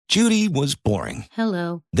Judy was boring.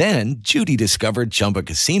 Hello. Then Judy discovered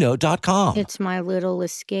ChumbaCasino.com. It's my little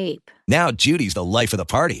escape. Now Judy's the life of the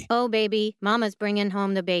party. Oh, baby, mama's bringing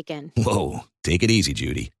home the bacon. Whoa, take it easy,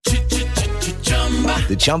 Judy.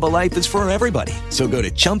 The Chumba life is for everybody. So go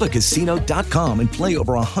to ChumbaCasino.com and play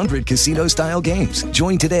over 100 casino-style games.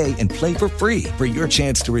 Join today and play for free for your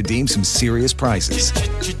chance to redeem some serious prizes.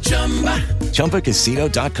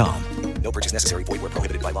 ChumbaCasino.com. No purchase necessary. Void where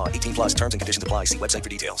prohibited by law. 18 plus terms and conditions apply. See website for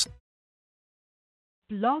details.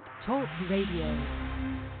 Blog Talk Radio.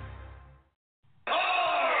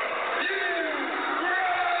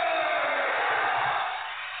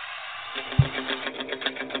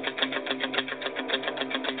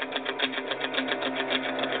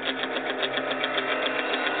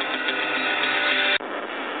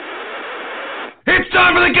 It's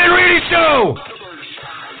time for the Get Ready Show!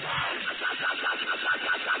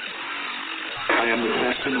 I am the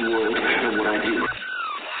best in the world at what I do.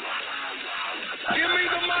 Give me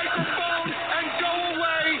the microphone and go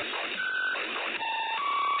away!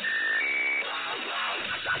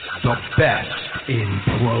 The best in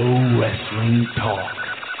pro wrestling talk.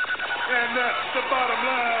 And that's the bottom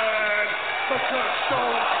line, because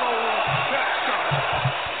Stone Cold Jackson.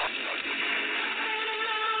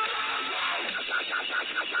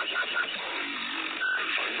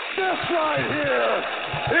 This right here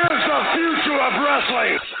is the future of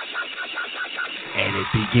wrestling. And it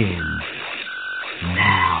begins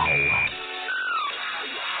now.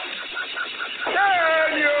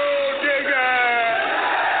 Can you dig it?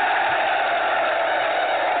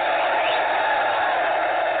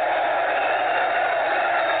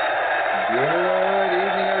 Good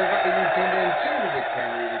evening, everybody. You tuned in to the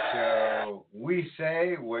Ken Reedy Show. We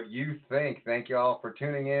say what you think. Thank you all for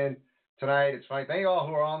tuning in tonight. It's funny. Thank you all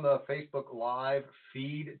who are on the Facebook Live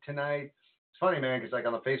feed tonight. It's funny, man, because like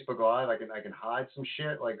on the Facebook Live, I can hide some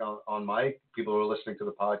shit like on mic. People who are listening to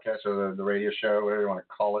the podcast or the radio show, whatever you want to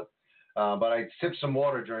call it. But I sipped some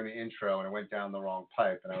water during the intro and it went down the wrong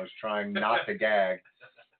pipe, and I was trying not to gag.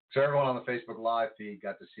 So everyone on the Facebook Live feed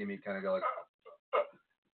got to see me kind of go like.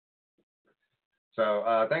 So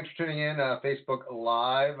thanks for tuning in, Facebook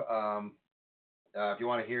Live. If you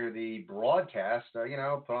want to hear the broadcast, put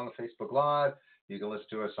on the Facebook Live. You can listen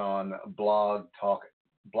to us on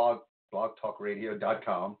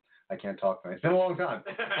blogtalkradio.com. I can't talk, man. It's been a long time.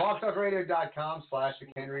 blogtalkradio.com/The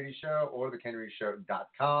Ken Reedy Show or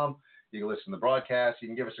thekenreedyshow.com. You can listen to the broadcast. You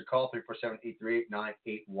can give us a call.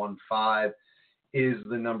 347-838-9815 is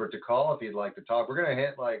the number to call if you'd like to talk. We're going to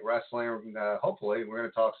hit like wrestling. Hopefully, we're going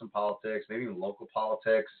to talk some politics, maybe even local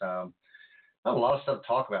politics. I have a lot of stuff to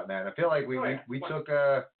talk about, man. I feel like we took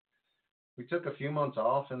a few months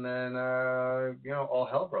off, and then all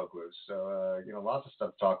hell broke loose. So lots of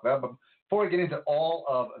stuff to talk about. But before we get into all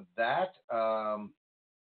of that, can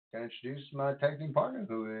I introduce my tag team partner,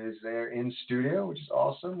 who is there in studio, which is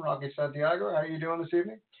awesome. Rocky Santiago, how are you doing this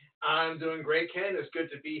evening? I'm doing great, Ken. It's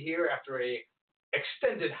good to be here after a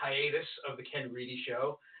extended hiatus of the Ken Reedy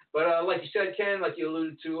Show. But like you said, Ken, like you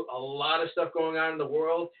alluded to, a lot of stuff going on in the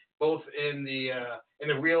world, both in the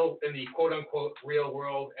quote unquote real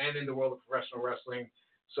world and in the world of professional wrestling.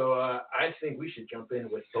 So I think we should jump in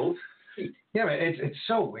with both feet. Yeah, man, it's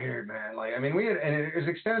so weird, man. Like, I mean, it was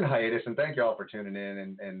extended hiatus, and thank you all for tuning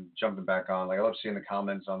in and jumping back on. Like, I love seeing the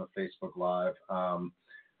comments on the Facebook Live.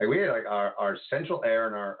 We had like our central air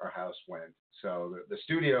in our house went, so the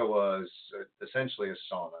studio was essentially a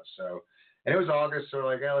sauna. So. And it was August, so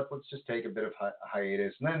like, yeah, let's just take a bit of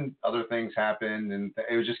hiatus. And then other things happened, and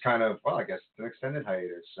it was just kind of, well, I guess an extended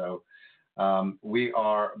hiatus. So we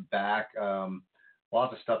are back.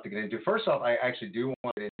 Lots of stuff to get into. First off, I actually do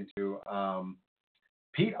want to get into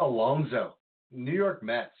Pete Alonso, New York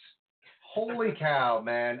Mets. Holy cow,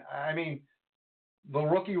 man. I mean, the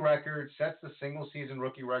rookie record sets the single-season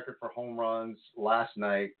rookie record for home runs last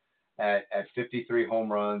night. At 53 home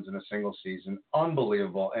runs in a single season.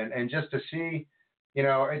 Unbelievable. And just to see,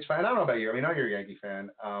 it's fine. I don't know about you. I mean, I know you're a Yankee fan.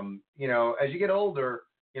 As you get older,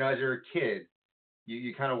 as you're a kid,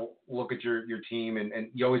 you kind of look at your team and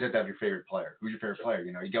you always have to have your favorite player. Who's your favorite player?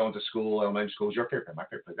 You go into school, elementary school, who's your favorite player? My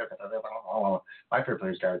favorite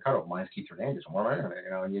player is Gary Cuttle. Mine's Keith Hernandez.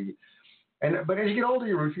 But as you get older,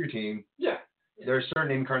 you root for your team. Yeah. There are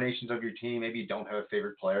certain incarnations of your team. Maybe you don't have a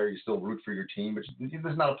favorite player. You still root for your team, but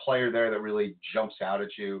there's not a player there that really jumps out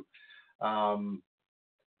at you. Man,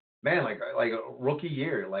 like a rookie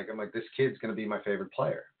year, like I'm like, this kid's going to be my favorite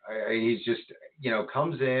player. He's just,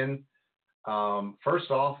 comes in. First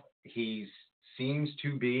off, he seems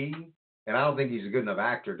to be, and I don't think he's a good enough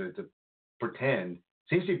actor to pretend,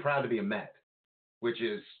 seems to be proud to be a Met, which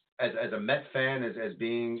is as a Met fan, as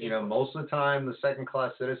being, most of the time the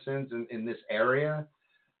second-class citizens in this area,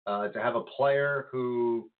 to have a player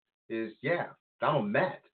who is, I'm a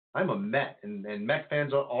Met. I'm a Met, and Met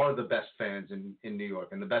fans are the best fans in New York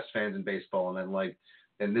and the best fans in baseball. And then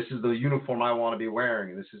and this is the uniform I want to be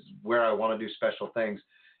wearing, and this is where I want to do special things,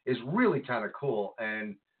 is really kind of cool.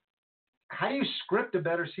 And how do you script a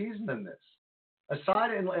better season than this?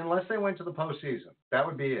 Aside, unless they went to the postseason, that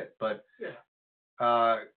would be it. But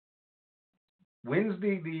wins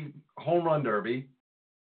the home run derby,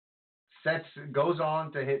 goes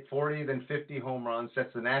on to hit 40, then 50 home runs,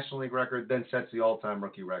 sets the National League record, then sets the all-time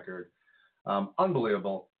rookie record.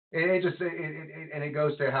 Unbelievable. It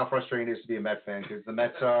goes to how frustrating it is to be a Met fan, because the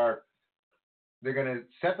Mets they're going to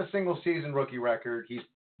set the single season rookie record. He's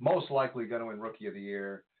most likely going to win Rookie of the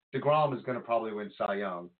Year. DeGrom is going to probably win Cy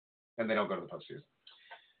Young, and they don't go to the postseason.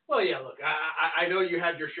 Well, yeah, look, I know you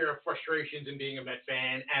have your share of frustrations in being a Met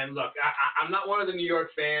fan, and look, I'm not one of the New York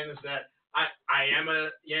fans that I am a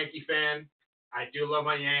Yankee fan. I do love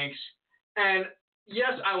my Yanks, and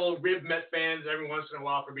yes, I will rib Met fans every once in a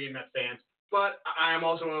while for being Met fans, but I am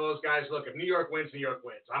also one of those guys, look, if New York wins, New York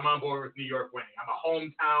wins. I'm on board with New York winning. I'm a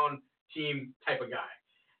hometown team type of guy.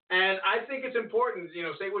 And I think it's important,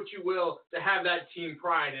 say what you will, to have that team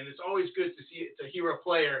pride, and it's always good to hear a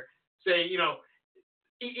player say,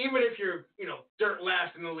 even if you're, dirt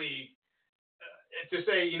last in the league, to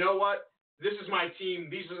say, you know what, this is my team,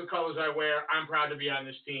 these are the colors I wear, I'm proud to be on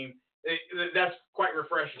this team. That's quite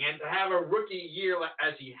refreshing. And to have a rookie year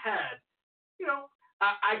as he had,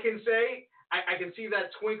 I can say, I can see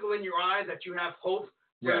that twinkle in your eye that you have hope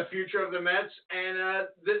for the future of the Mets, and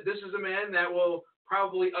this is a man that will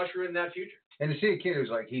probably usher in that future. And to see a kid who's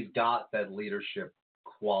he's got that leadership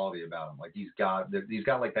quality about him. He's got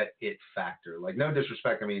like that it factor. No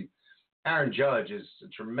disrespect. I mean, Aaron Judge is a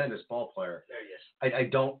tremendous ball player. There he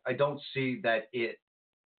is. I don't see that it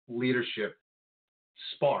leadership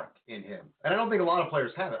spark in him. And I don't think a lot of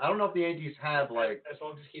players have it. I don't know if the Yankees have as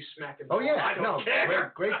long as he's smacking the ball. Oh yeah, I don't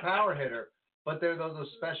care. Great power hitter. But they're those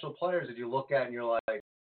special players that you look at and you're like,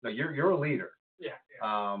 no, you're a leader. Yeah.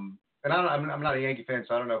 And I'm not a Yankee fan,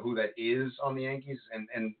 so I don't know who that is on the Yankees,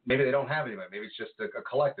 and maybe they don't have anybody. Maybe it's just a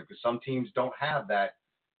collective, because some teams don't have that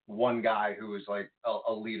one guy who is like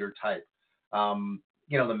a leader type.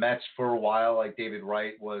 The Mets for a while, David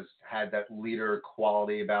Wright had that leader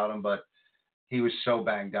quality about him, but he was so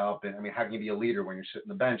banged up. And I mean, how can you be a leader when you're sitting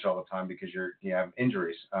on the bench all the time because you have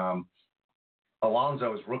injuries?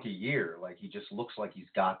 Alonso's rookie year, he just looks like he's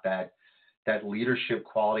got that leadership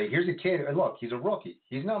quality. Here's a kid, and look, he's a rookie.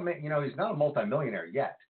 He's not, he's not a multimillionaire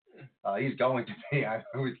yet. He's going to be, I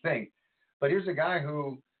would think. But here's a guy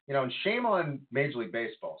who, and shame on Major League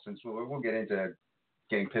Baseball, since we'll get into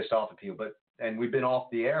getting pissed off at people, and we've been off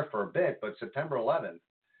the air for a bit, but September 11th,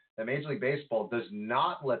 the Major League Baseball does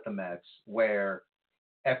not let the Mets wear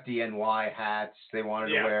FDNY hats. They wanted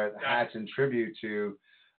to wear hats in tribute to,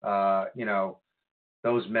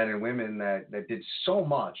 those men and women that did so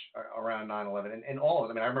much around 9/11, and all of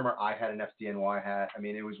them. I mean, I remember I had an FDNY hat. I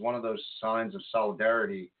mean, it was one of those signs of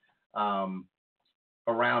solidarity around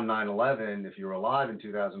 9/11. If you were alive in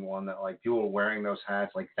 2001, that people were wearing those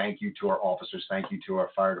hats, thank you to our officers, thank you to our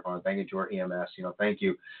fire department, thank you to our EMS, thank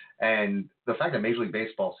you. And the fact that Major League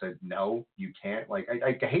Baseball said no, you can't.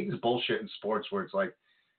 I hate this bullshit in sports where it's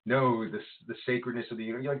no, the sacredness of the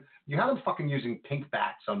union. You have them fucking using pink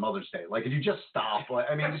bats on Mother's Day. If you just stop,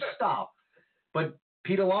 just stop. But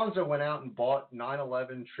Pete Alonso went out and bought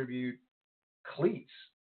 9/11 tribute cleats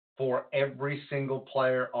for every single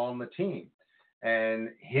player on the team. And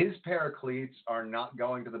his pair of cleats are not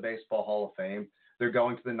going to the Baseball Hall of Fame. They're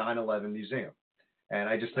going to the 9/11 Museum. And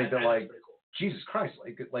I just think that cool. Jesus Christ,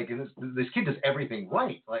 this kid does everything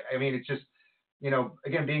right. It's just,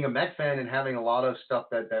 again, being a Met fan and having a lot of stuff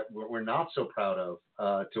that we're not so proud of,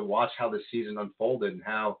 to watch how the season unfolded and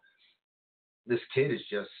how this kid has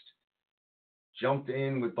just jumped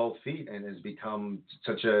in with both feet and has become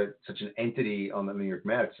such an entity on the New York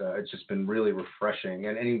Mets. It's just been really refreshing.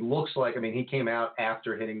 And he looks he came out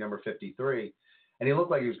after hitting number 53, and he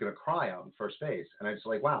looked like he was going to cry out in first base. And I just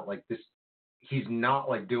wow, this, he's not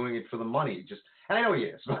doing it for the money. And I know he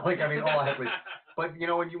is, but all athletes. But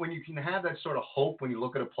when you can have that sort of hope when you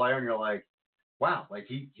look at a player and you're like, wow,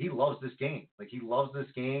 he loves this game. He loves this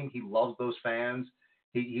game. He loves those fans.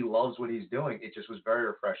 He loves what he's doing. It just was very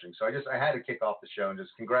refreshing. So I had to kick off the show and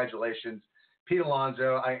just congratulations, Pete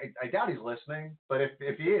Alonso. I doubt he's listening, but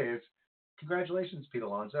if he is, congratulations, Pete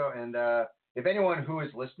Alonso. And if anyone who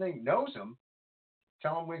is listening knows him,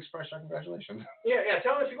 tell him we express our congratulations. Yeah.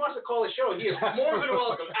 Tell him if he wants to call the show, he is more than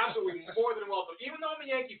welcome. Absolutely more than welcome. Even though I'm a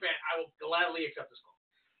Yankee fan, I will gladly accept this call.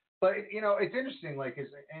 But it's interesting, like,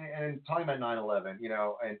 and talking about 9/11,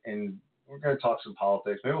 and we're going to talk some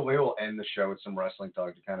politics. Maybe we'll end the show with some wrestling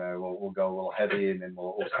talk to kind of we'll go a little heavy, and then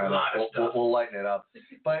we'll kind of we'll lighten it up.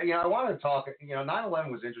 But I wanted to talk.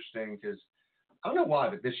 9/11 was interesting because I don't know why,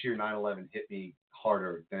 but this year 9/11 hit me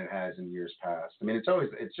harder than it has in years past. I mean,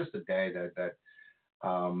 it's just a day that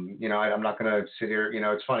I'm not going to sit here.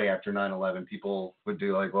 It's funny, after 9/11, people would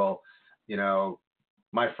do like, well,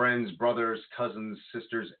 my friend's brother's, cousins,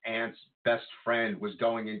 sisters, aunt's best friend was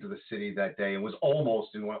going into the city that day and was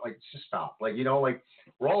almost in one. Like, just stop. Like, like,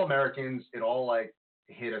 we're all Americans. It all like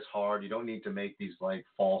hit us hard. You don't need to make these like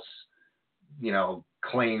false,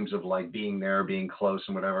 claims of like being there, being close,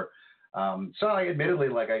 and whatever. So I admittedly,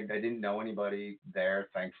 like, I didn't know anybody there,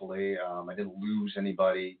 thankfully. I didn't lose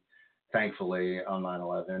anybody, thankfully, on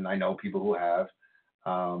 9/11. I know people who have.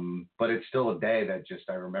 But it's still a day that just,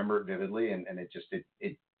 I remember it vividly, and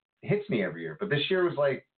it hits me every year. But this year was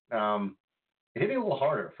like, it hit me a little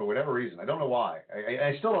harder for whatever reason. I don't know why.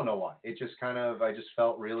 I still don't know why. It just I just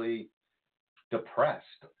felt really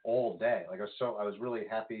depressed all day. Like, I was really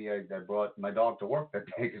happy I brought my dog to work that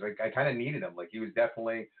day because I kind of needed him. Like, he was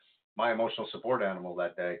definitely my emotional support animal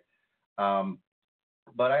that day.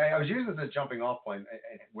 But I was using this as a jumping off point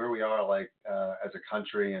where we are, like, as a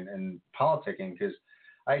country and politicking, because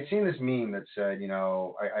I had seen this meme that said,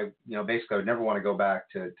 basically I would never want to go back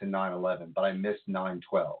to 9/11, but I missed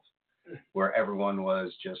 9/12, where everyone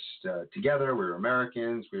was just together. We were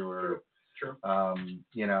Americans. We were, Sure.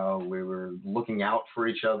 We were looking out for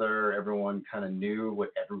each other. Everyone kind of knew what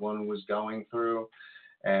everyone was going through.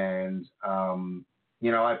 And,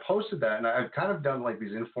 I posted that, and I've kind of done like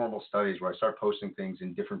these informal studies where I start posting things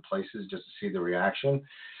in different places just to see the reaction.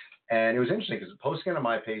 And it was interesting because posting it on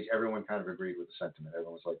my page, everyone kind of agreed with the sentiment.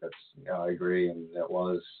 Everyone was like, I agree. And that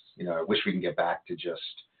was, I wish we can get back to just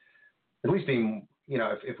at least being,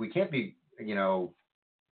 if we can't be,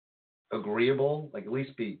 agreeable, like at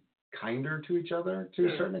least be kinder to each other to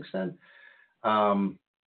a certain extent.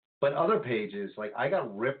 But other pages, like, I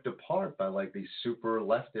got ripped apart by like these super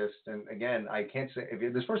leftists. And again, I can't say,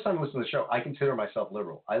 if this first time I listen to the show, I consider myself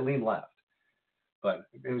liberal. I lean left. But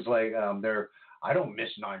it was like, I don't miss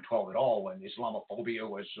 9/12 at all, when Islamophobia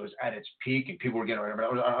was at its peak and people were getting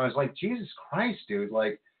around. I was like, Jesus Christ, dude.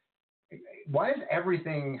 Like, why does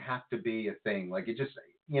everything have to be a thing? Like, it just,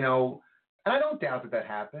 and I don't doubt that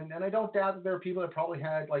happened. And I don't doubt that there are people that probably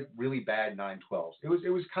had like really bad 9/12s. It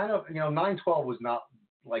was kind of, 9/12 was not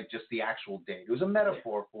like just the actual date. It was a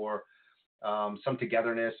metaphor for some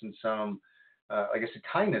togetherness and some, I guess, a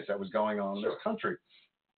kindness that was going on in this country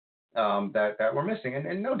that we're missing.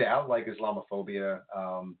 And no doubt, like, Islamophobia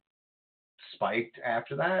spiked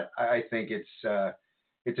after that. I think it's a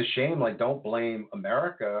shame. Like, don't blame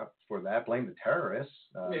America for that. Blame the terrorists.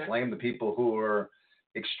 Blame the people who are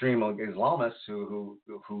extreme Islamists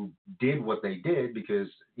who did what they did, because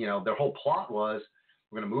their whole plot was,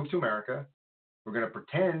 we're going to move to America. We're going to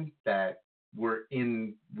pretend that we're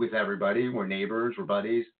in with everybody. We're neighbors. We're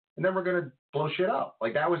buddies. And then we're going to blow shit up.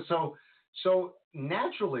 Like, that was so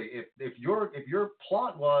naturally, if your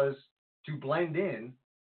plot was to blend in,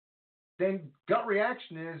 then gut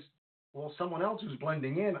reaction is, well, someone else who's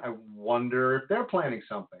blending in, I wonder if they're planning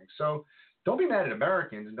something. So don't be mad at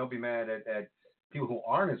Americans, and don't be mad at people who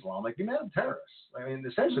aren't Islamic. Be mad at terrorists. I mean,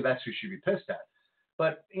 essentially, that's who should be pissed at.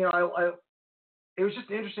 But, it was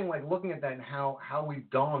just interesting, like, looking at that and how we've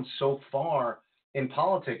gone so far in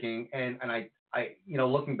politicking, and I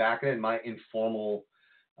looking back at it in my informal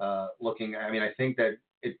looking, I mean, I think that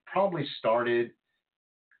it probably started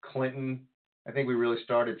Clinton. I think we really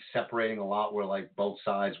started separating a lot, where like both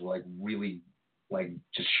sides were like really like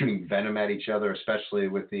just shooting venom at each other, especially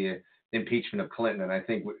with the impeachment of Clinton. And I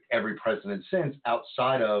think every president since,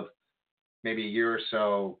 outside of maybe a year or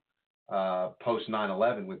so post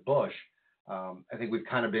 9/11 with Bush, I think we've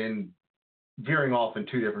kind of been veering off in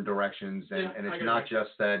two different directions. And it's not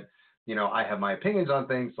just that, I have my opinions on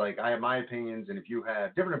things. Like, I have my opinions, and if you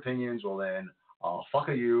have different opinions, well, then I'll fuck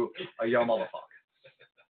you, a yo motherfucker.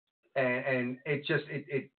 And it just,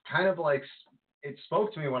 it kind of like, it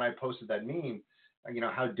spoke to me when I posted that meme,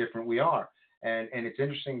 how different we are. And it's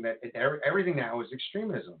interesting that everything now is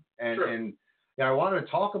extremism. And I wanted to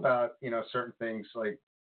talk about, certain things, like,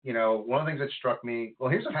 one of the things that struck me, well,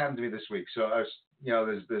 here's what happened to me this week. So I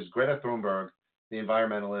was, there's Greta Thunberg, the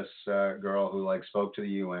environmentalist girl who like spoke to the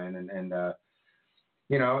UN, and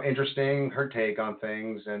interesting, her take on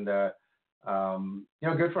things, and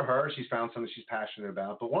good for her. She's found something she's passionate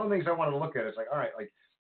about. But one of the things I wanted to look at is like, all right, like,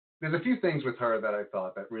 there's a few things with her that I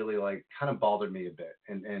thought that really like kind of bothered me a bit.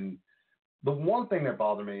 And the one thing that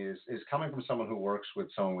bothered me is coming from someone who works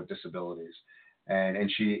with someone with disabilities.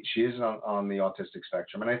 And she is on the autistic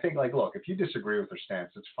spectrum. And I think, like, look, if you disagree with her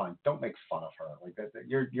stance, it's fine. Don't make fun of her. Like that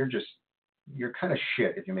you're kind of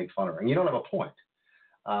shit if you make fun of her, and you don't have a point.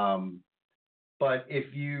 But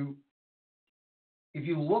if you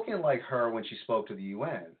look at like her when she spoke to the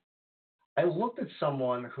UN, I looked at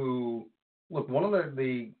someone who, look, one of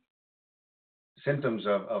the symptoms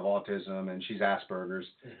of autism, and she's Asperger's,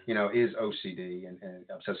 is OCD and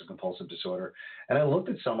obsessive compulsive disorder. And I looked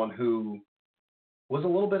at someone who was a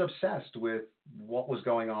little bit obsessed with what was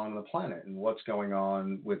going on the planet and what's going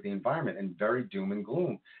on with the environment, and very doom and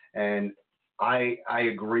gloom. And I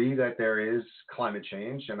agree that there is climate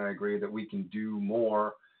change, and I agree that we can do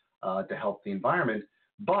more to help the environment,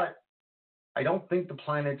 but I don't think the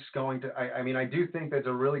planet's going to, I mean, I do think there's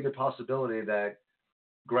a really good possibility that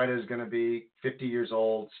Greta is going to be 50 years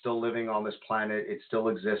old, still living on this planet. It's still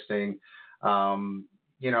existing. And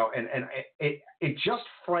it just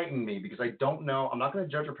frightened me because I don't know. I'm not going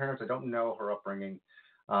to judge her parents. I don't know her upbringing.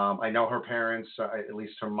 I know her parents, at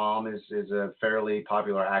least her mom is a fairly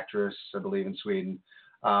popular actress, I believe, in Sweden.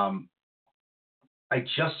 I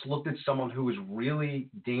just looked at someone who was really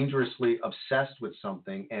dangerously obsessed with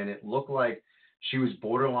something, and it looked like she was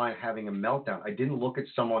borderline having a meltdown. I didn't look at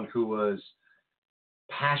someone who was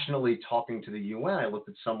passionately talking to the UN. I looked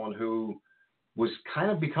at someone who was kind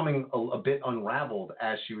of becoming a bit unraveled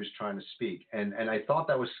as she was trying to speak. And I thought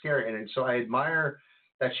that was scary. And so I admire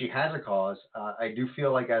that she has a cause. I do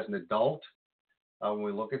feel like as an adult, when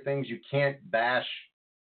we look at things, you can't bash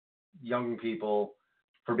young people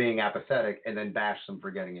for being apathetic and then bash them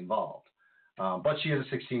for getting involved. But she is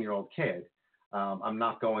a 16-year-old kid. I'm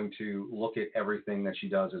not going to look at everything that she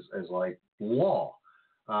does as like law.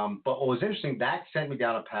 But what was interesting, that sent me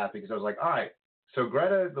down a path because I was like, all right, so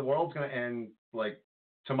Greta, the world's going to end like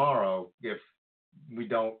tomorrow if we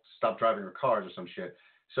don't stop driving our cars or some shit.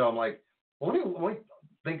 So I'm like, well, let me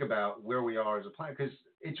think about where we are as a planet, because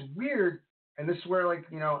it's weird. And this is where, like,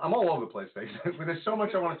 I'm all over the place, but there's so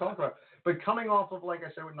much I want to talk about. But coming off of, like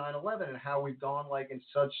I said, with 9/11 and how we've gone, like, in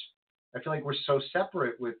such, I feel like we're so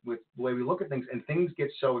separate with the way we look at things, and things get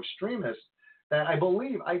so extremist that I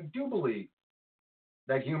do believe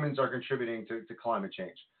that humans are contributing to climate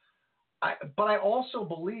change. But I also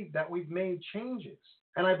believe that we've made changes,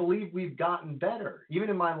 and I believe we've gotten better. Even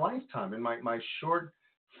in my lifetime, in my short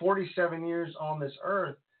 47 years on this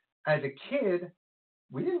earth, as a kid,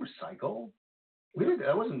 we didn't recycle.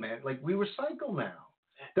 That wasn't man. Like, we recycle now.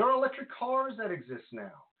 There are electric cars that exist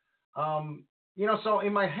now. So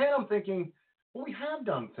in my head, I'm thinking, well, we have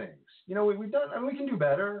done things. We've done, and we can do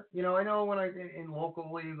better. I know when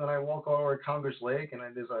locally, when I walk over at Congress Lake and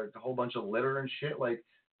there's a whole bunch of litter and shit, like,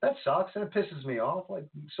 that sucks and it pisses me off. Like,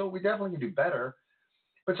 so we definitely can do better.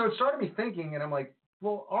 But so it started me thinking, and I'm like,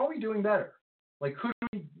 well, are we doing better? Like, could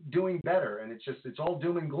we be doing better? And it's all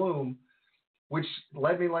doom and gloom, which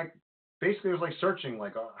led me, like, basically it was like searching,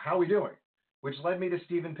 like, how are we doing? Which led me to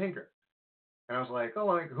Steven Pinker. And I was like, oh,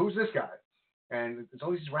 like, who's this guy? And it's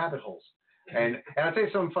all these rabbit holes. And I'll tell you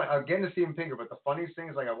something funny. I'll get into Steven Pinker, but the funniest thing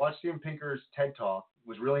is, like, I watched Steven Pinker's TED Talk,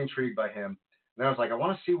 was really intrigued by him. And then I was like, I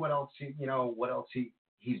want to see what else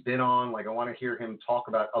he's been on. Like, I want to hear him talk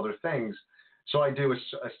about other things. So I do a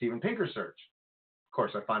Steven Pinker search. Of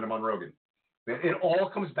course, I find him on Rogan. It all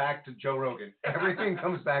comes back to Joe Rogan. Everything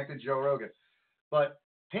comes back to Joe Rogan. But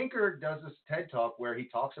Pinker does this TED Talk where he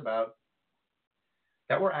talks about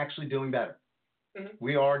that we're actually doing better. Mm-hmm.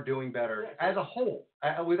 We are doing better as a whole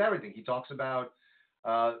with everything. He talks about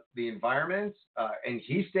the environment, and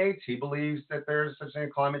he states he believes that there's such thing as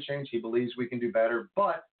climate change. He believes we can do better,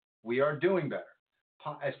 but we are doing better.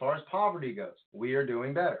 As far as poverty goes, we are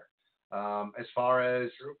doing better. As far as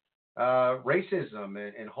racism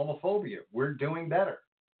and homophobia, we're doing better.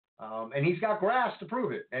 And he's got graphs to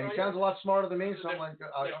prove it. And he sounds a lot smarter than me. So I'm like,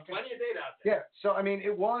 there's plenty of data out there. Yeah. So, I mean,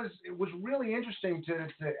 it was really interesting to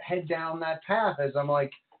head down that path, as I'm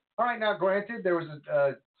like, all right, now granted, there was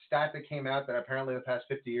a stat that came out that apparently the past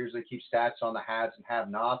 50 years, they keep stats on the haves and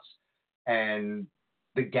have-nots. And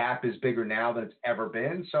the gap is bigger now than it's ever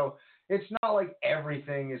been. So it's not like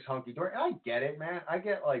everything is hunky-dory. I get it, man. I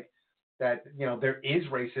get, like, that, there is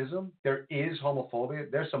racism. There is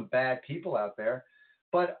homophobia. There's some bad people out there.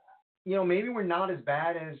 But maybe we're not as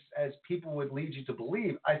bad as people would lead you to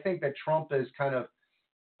believe. I think that Trump is kind of,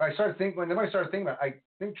 when I started thinking about it, I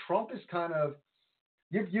think Trump is kind of,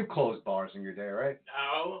 you've closed bars in your day, right?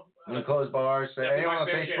 No. You closed bars. Anyone on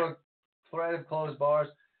Facebook thread have closed bars.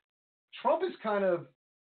 Trump is kind of,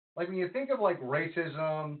 like, when you think of, like,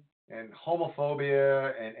 racism and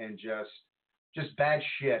homophobia and just bad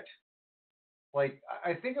shit, like,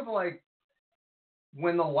 I think of, like,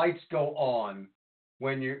 when the lights go on,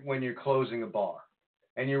 when you're closing a bar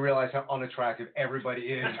and you realize how unattractive everybody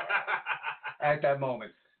is at that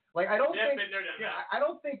moment. Like I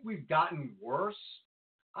don't think we've gotten worse.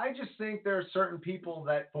 I just think there are certain people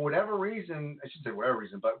that, for whatever reason, I shouldn't say whatever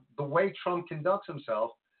reason, but the way Trump conducts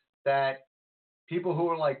himself, that people who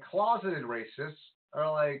are like closeted racists are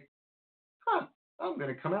like, I'm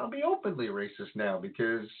going to come out and be openly racist now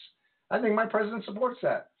because I think my president supports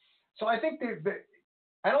that. So I think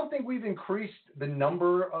I don't think we've increased the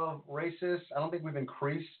number of racists. I don't think we've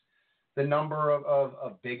increased the number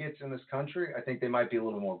of bigots in this country. I think they might be a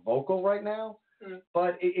little more vocal right now.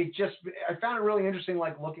 But it just, I found it really interesting,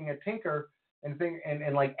 like looking at Tinker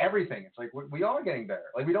and like everything. It's like we are getting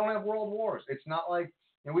better. Like we don't have world wars. It's not like,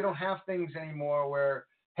 we don't have things anymore where,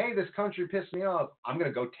 hey, this country pissed me off, I'm going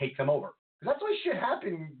to go take them over. Because that's why shit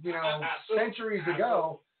happened, centuries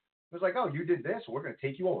ago. It was like, oh, you did this, we're going to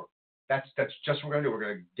take you over. That's just what we're going to do. We're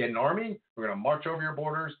going to get an army, we're going to march over your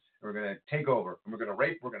borders, and we're going to take over. And we're going to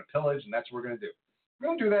rape, we're going to pillage, and that's what we're going to do. We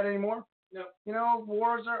don't do that anymore. No.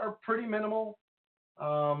 Wars are pretty minimal.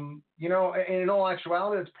 And in all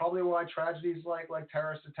actuality, it's probably why tragedies like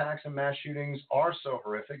terrorist attacks and mass shootings are so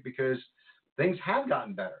horrific, because things have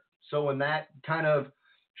gotten better. So when that kind of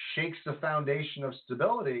shakes the foundation of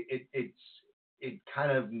stability, it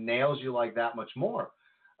kind of nails you like that much more.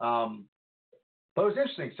 But it was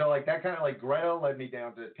interesting. So like that kind of like Greta led me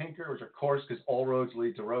down to Tinker, which of course, because all roads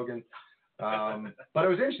lead to Rogan. But it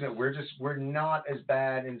was interesting that we're not as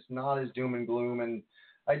bad, and it's not as doom and gloom. And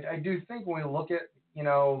I do think when we look at,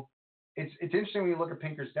 it's interesting when you look at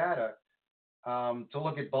Pinker's data, to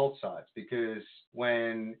look at both sides, because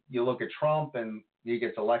when you look at Trump and he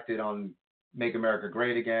gets elected on Make America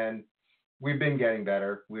Great Again, we've been getting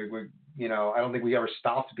better. I don't think we ever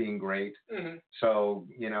stopped being great. Mm-hmm. So,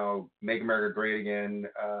 Make America Great Again,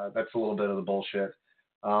 that's a little bit of the bullshit.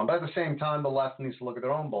 But at the same time, the left needs to look at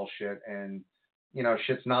their own bullshit, and,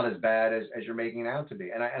 shit's not as bad as you're making it out to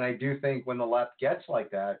be. And I do think when the left gets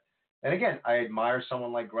like that, and again, I admire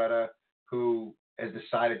someone like Greta who has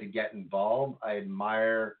decided to get involved. I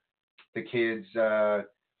admire the kids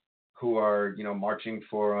who are, marching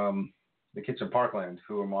for the kids in Parkland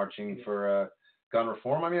who are marching for gun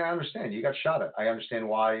reform. I mean, I understand you got shot at. I understand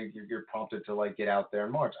why you're prompted to like get out there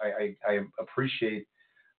and march. I appreciate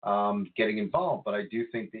getting involved, but I do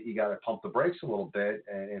think that you got to pump the brakes a little bit.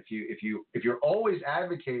 And if you're always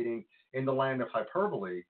advocating in the land of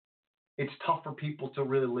hyperbole, it's tough for people to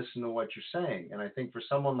really listen to what you're saying. And I think for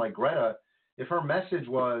someone like Greta, if her message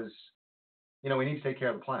was, we need to take care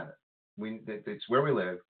of the planet. It's where we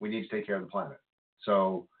live. We need to take care of the planet.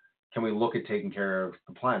 So can we look at taking care of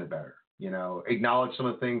the planet better? Acknowledge some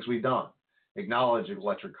of the things we've done. Acknowledge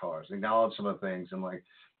electric cars. Acknowledge some of the things. And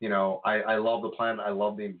I love the planet. I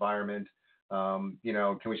love the environment. Can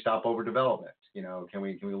we stop overdevelopment? Can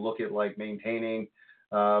we look at like maintaining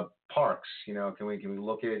parks? Can we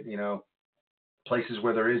look at places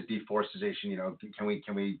where there is deforestation? Can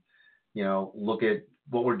we look at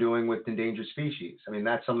what we're doing with endangered species? I mean,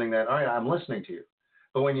 that's something that, all right, I'm listening to you.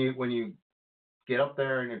 But when you get up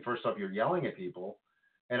there and first off, you're yelling at people,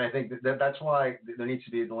 and I think that's why there needs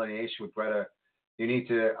to be a delineation with Greta. You need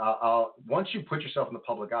to, once you put yourself in the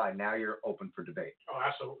public eye, now you're open for debate. Oh,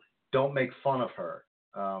 absolutely. Don't make fun of her,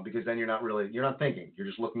 because then you're not thinking. You're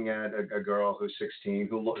just looking at a girl who's 16,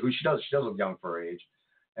 who she does look young for her age,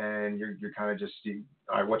 and you're kind of just,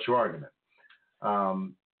 all right, what's your argument?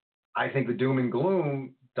 I think the doom and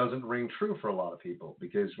gloom doesn't ring true for a lot of people,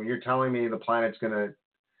 because when you're telling me the planet's going to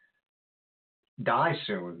die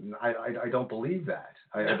soon, I don't believe that.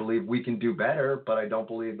 I believe we can do better, but I don't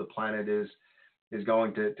believe the planet is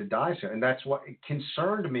going to die soon. And that's what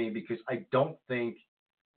concerned me, because I don't think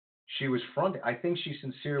she was fronting. I think she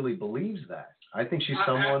sincerely believes that. I think she's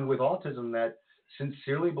someone with autism that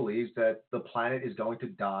sincerely believes that the planet is going to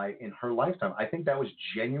die in her lifetime. I think that was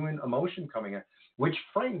genuine emotion coming in, which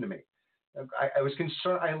frightened me. I was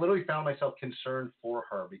concerned. I literally found myself concerned for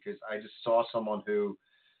her, because I just saw someone who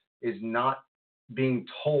is not being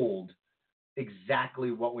told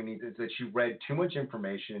exactly what we need. That she read too much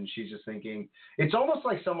information, and she's just thinking. It's almost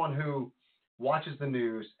like someone who watches the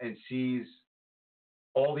news and sees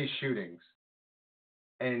all these shootings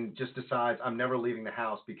and just decides, I'm never leaving the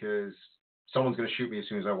house because someone's going to shoot me as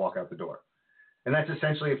soon as I walk out the door. And that's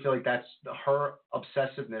essentially, I feel like that's her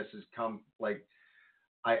obsessiveness has come, like,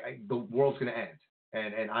 the world's going to end.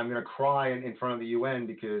 And I'm going to cry in front of the UN,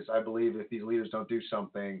 because I believe if these leaders don't do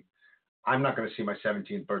something, I'm not going to see my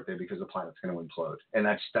 17th birthday, because the planet's going to implode. And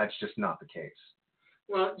that's just not the case.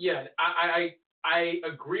 Well, yeah, I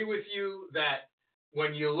agree with you that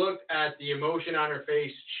when you look at the emotion on her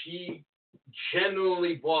face, she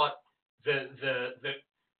genuinely bought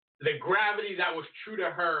the gravity that was true to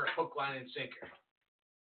her, hook, line, and sinker.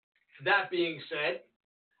 That being said,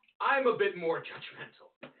 I'm a bit more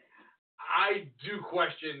judgmental. I do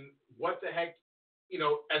question what the heck,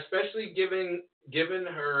 especially given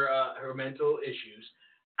her mental issues.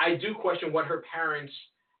 I do question what her parents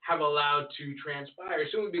have allowed to transpire,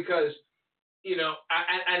 simply because, and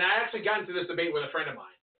I actually got into this debate with a friend of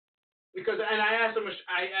mine, because, and I asked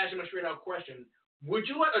him a straight out question: would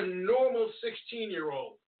you let a normal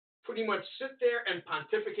 16-year-old pretty much sit there and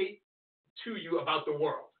pontificate to you about the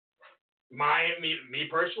world? Me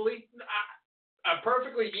personally, a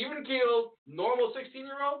perfectly even-keeled, normal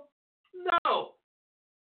 16-year-old? No.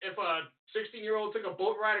 If a 16-year-old took a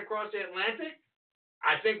boat ride across the Atlantic,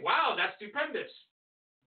 I think, wow, that's stupendous.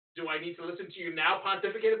 Do I need to listen to you now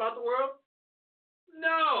pontificate about the world?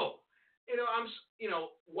 No.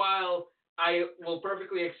 While I will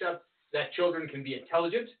perfectly accept that children can be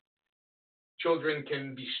intelligent, children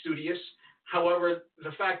can be studious. However,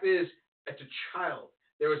 the fact is, as a child,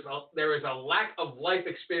 there is a lack of life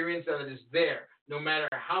experience that is there, no matter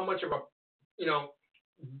how much of a,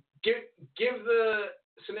 give the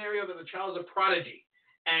scenario that the child is a prodigy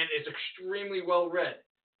and is extremely well read.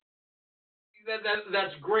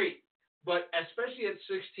 That's great, but especially at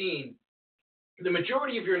 16, the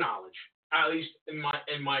majority of your knowledge, at least in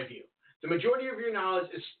my view, the majority of your knowledge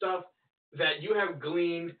is stuff that you have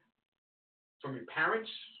gleaned from your parents,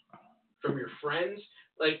 from your friends.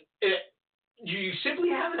 You simply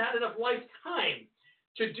haven't had enough lifetime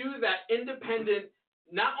to do that independent,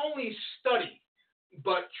 not only study,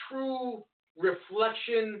 but true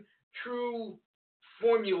reflection, true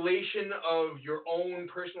formulation of your own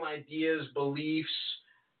personal ideas, beliefs,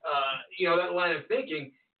 that line of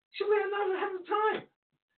thinking. Simply not have the time,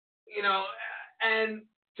 and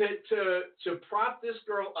to prop this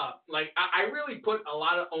girl up, I really put a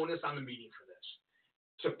lot of onus on the media for this.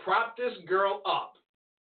 To prop this girl up,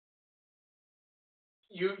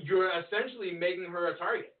 you're essentially making her a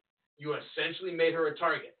target. You essentially made her a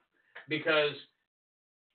target, because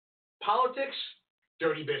politics,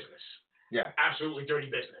 dirty business. Yeah. Absolutely dirty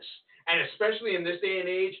business. And especially in this day and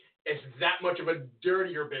age, it's that much of a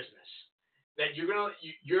dirtier business that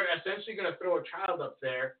you're essentially gonna throw a child up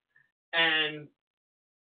there, and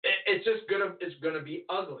it's gonna be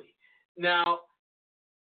ugly. Now,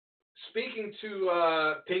 speaking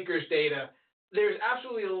to Pinker's data, there's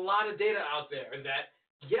absolutely a lot of data out there that,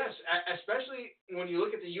 yes, especially when you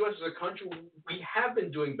look at the U.S. as a country, we have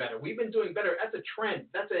been doing better. We've been doing better. That's a trend.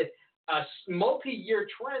 That's a multi-year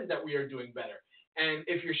trend that we are doing better. And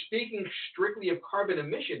if you're speaking strictly of carbon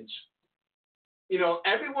emissions,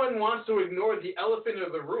 everyone wants to ignore the elephant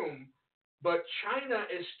in the room, but China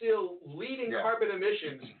is still leading carbon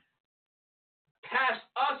emissions past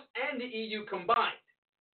us and the EU combined.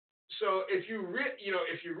 So if you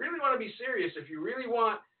really want to be serious, if you really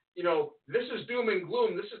want, this is doom and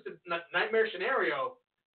gloom, this is the nightmare scenario,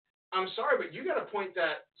 I'm sorry, but you got to point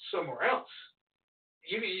that somewhere else.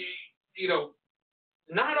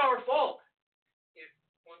 Not our fault.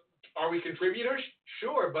 Are we contributors?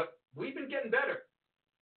 Sure, but we've been getting better.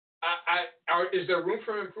 Is there room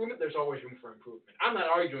for improvement? There's always room for improvement. I'm not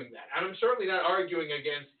arguing that. And I'm certainly not arguing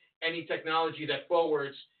against any technology that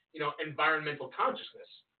forwards, environmental consciousness.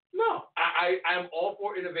 No, I'm all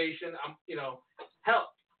for innovation.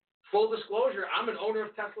 Hell, full disclosure, I'm an owner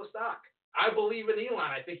of Tesla stock. I believe in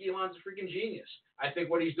Elon. I think Elon's a freaking genius. I think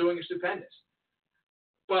what he's doing is stupendous.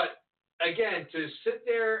 But again, to sit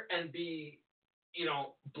there and be,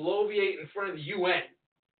 bloviate in front of the UN,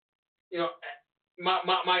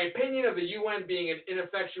 my opinion of the UN being an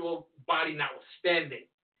ineffectual body notwithstanding,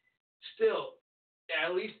 still,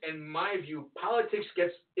 at least in my view, politics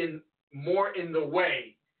gets more in the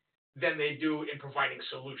way than they do in providing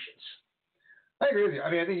solutions. I agree with you. I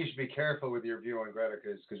think you should be careful with your view on Greta,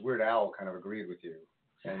 because Weird Al kind of agreed with you.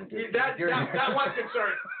 And that was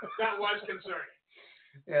concerning. That was concerning.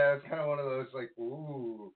 Yeah, it's kind of one of those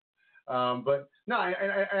ooh. But no,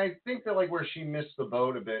 I think that where she missed the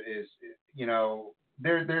boat a bit is,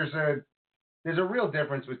 there's a real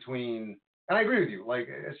difference between, and I agree with you,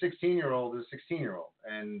 a 16-year-old is a 16-year-old.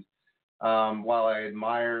 And while I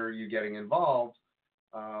admire you getting involved,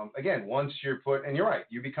 again, once you're and you're right,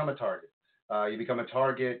 you become a target. You become a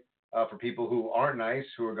target for people who aren't nice,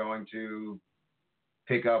 who are going to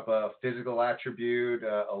pick up a physical attribute,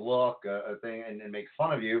 a look, a thing, and make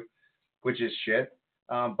fun of you, which is shit.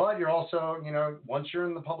 But you're also, once you're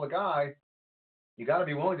in the public eye, you got to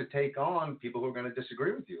be willing to take on people who are going to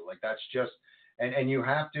disagree with you. That's just, and you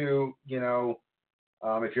have to,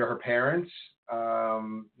 if you're her parents,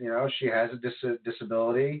 she has a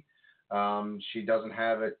disability. She doesn't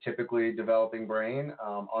have a typically developing brain.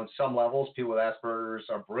 On some levels, people with Asperger's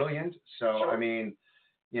are brilliant. So, Sure. I mean,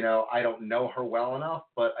 I don't know her well enough,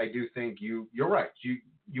 but I do think you're right.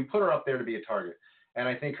 You put her up there to be a target. And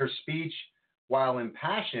I think her speech, while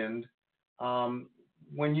impassioned,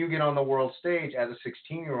 when you get on the world stage as a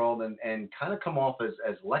 16-year-old and kind of come off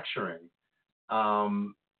as lecturing,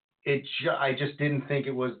 I just didn't think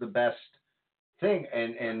it was the best thing.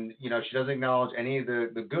 And she doesn't acknowledge any of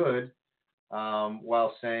the good,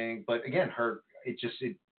 while saying, but again,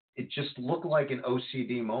 it just looked like an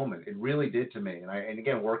OCD moment. It really did to me. And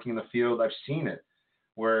again, working in the field, I've seen it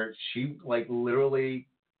where she literally,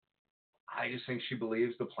 I just think she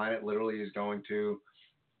believes the planet literally is going to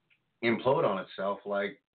implode on itself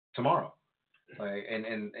tomorrow.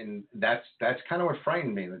 And that's kind of what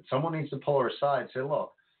frightened me, that someone needs to pull her aside and say,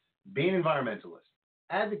 look, be an environmentalist,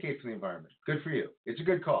 advocate for the environment. Good for you. It's a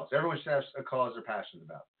good cause. Everyone should have a cause they're passionate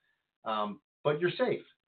about. But you're safe.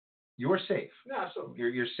 You're safe. Yeah, absolutely.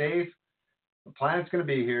 You're safe. The planet's going to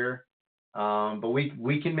be here, but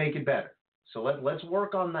we can make it better. So let's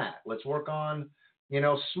work on that. Let's work on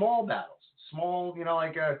small battles, small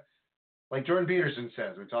like Jordan Peterson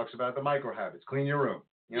says, who talks about the micro habits. Clean your room.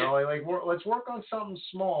 Let's work on something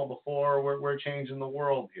small before we're changing the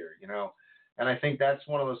world here. And I think that's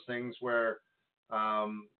one of those things where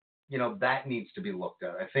that needs to be looked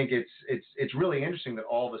at. I think it's really interesting that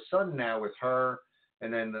all of a sudden now with her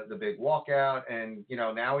and then the big walkout, and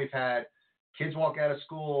now we've had kids walk out of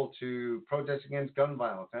school to protest against gun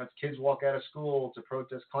violence. Now it's kids walk out of school to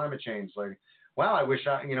protest climate change. Wow, I wish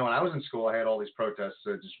when I was in school I had all these protests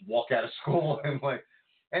to just walk out of school and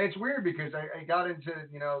it's weird because I got into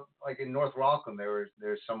in North Rockland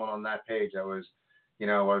there's someone on that page that was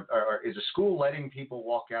is a school letting people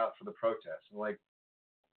walk out for the protest?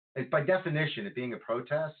 And by definition, it being a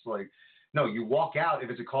protest, no, you walk out if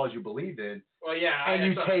it's a cause you believe in. Well, yeah, and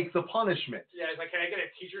you take the punishment. Yeah, it's can I get a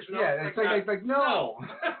teacher's note? Yeah, it's no.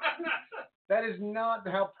 That is not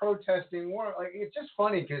how protesting works. It's just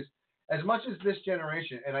funny because as much as this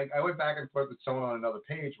generation, and I went back and forth with someone on another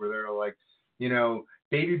page where they're like,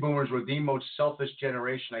 baby boomers were the most selfish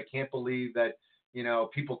generation. I can't believe that,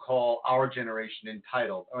 people call our generation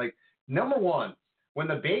entitled. Number one, when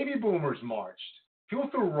the baby boomers marched, people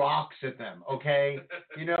threw rocks at them, okay?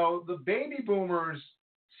 The baby boomers,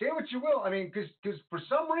 say what you will. I mean, because for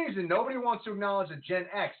some reason, nobody wants to acknowledge that Gen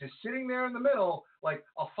X is sitting there in the middle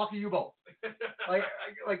I'll fuck you both.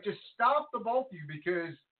 Just stop the both of you,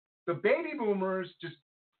 because the baby boomers just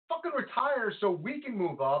fucking retire so we can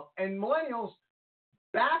move up, and millennials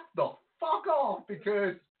back the fuck off,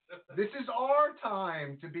 because this is our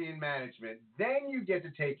time to be in management. Then you get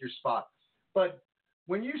to take your spot. But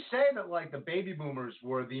when you say that the baby boomers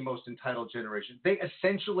were the most entitled generation, they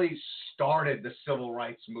essentially started the civil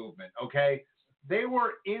rights movement, okay? They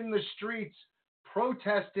were in the streets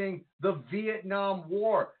protesting the Vietnam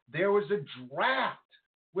War. There was a draft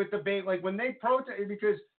with the baby, when they protested,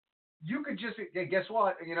 because you could just, guess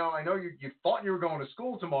what? I know you thought you were going to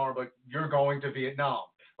school tomorrow, but you're going to Vietnam.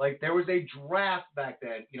 There was a draft back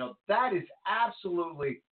then. That is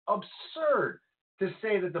absolutely absurd to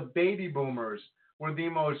say that the baby boomers were the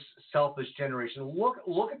most selfish generation. Look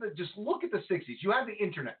at the 60s. You have the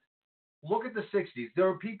internet. Look at the 60s. There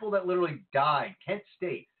were people that literally died. Kent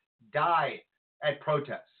State died at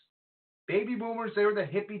protests. Baby boomers, they were the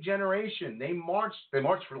hippie generation. They marched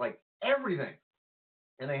for everything.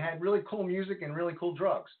 And they had really cool music and really cool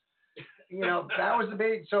drugs. That was the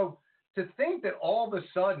big. So to think that all of a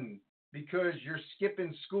sudden, because you're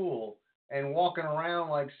skipping school and walking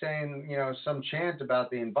around saying, some chant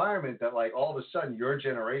about the environment, that all of a sudden your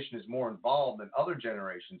generation is more involved than other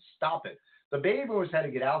generations. Stop it. The baby boomers had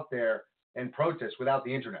to get out there and protest without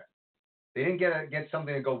the internet. They didn't get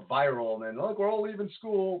something to go viral and then, look, we're all leaving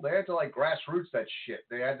school. They had to grassroots that shit.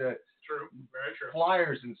 They had to True, very true.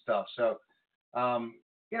 Flyers and stuff. So, so I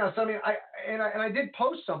mean, I did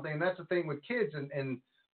post something, and that's the thing with kids, and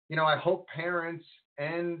I hope parents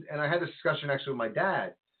and I had this discussion actually with my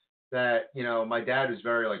dad, that my dad is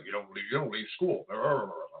very you don't leave school,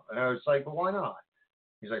 and I was like, well, why not?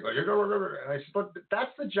 He's like, and I said, but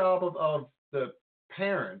that's the job of the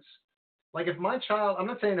parents. If my child, I'm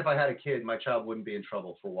not saying if I had a kid, my child wouldn't be in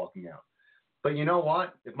trouble for walking out, but you know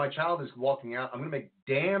what? If my child is walking out, I'm gonna make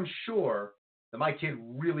damn sure that my kid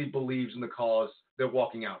really believes in the cause they're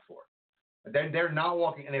walking out for. Then they're not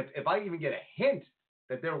walking, and if I even get a hint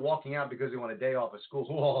that they're walking out because they want a day off of school,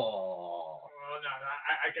 Well, no,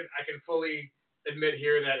 I can fully admit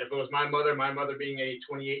here that if it was my mother being a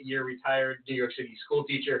 28-year retired New York City school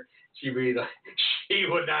teacher, she would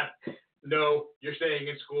not no, you're staying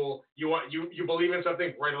in school. You believe in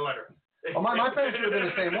something, write a letter. Well, my parents would have been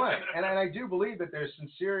the same way. And I do believe that there's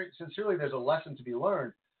sincerely there's a lesson to be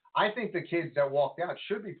learned. I think the kids that walked out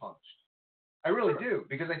should be punished. I really do,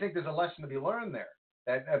 because I think there's a lesson to be learned there.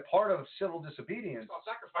 That part of civil disobedience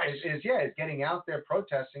is getting out there,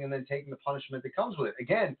 protesting, and then taking the punishment that comes with it.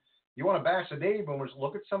 Again, you want to bash the baby boomers,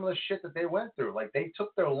 look at some of the shit that they went through. Like, they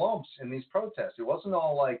took their lumps in these protests. It wasn't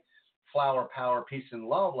all like flower power, peace and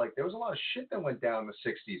love. Like, there was a lot of shit that went down in the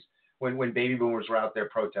 60s when baby boomers were out there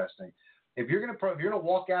protesting. If you're gonna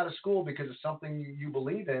walk out of school because of something you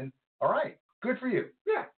believe in, all right, good for you.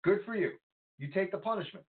 Yeah, good for you. You take the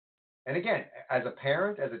punishment. And again, as a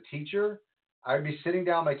parent, as a teacher, I would be sitting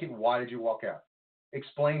down with my kid. Why did you walk out?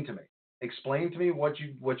 Explain to me. Explain to me what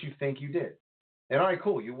you think you did. And all right,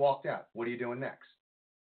 cool. You walked out. What are you doing next?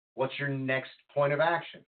 What's your next point of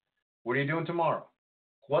action? What are you doing tomorrow?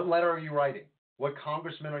 What letter are you writing? What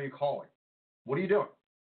congressman are you calling? What are you doing?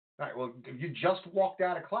 All right. Well, if you just walked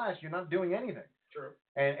out of class, you're not doing anything. True.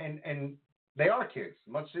 And they are kids.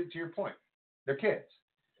 Much to your point, they're kids,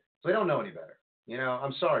 so they don't know any better. You know,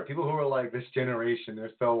 I'm sorry. People who are like, this generation,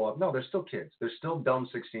 they're so up. No, they're still kids. They're still dumb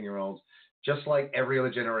 16-year-olds, just like every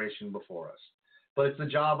other generation before us. But it's the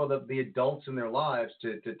job of the adults in their lives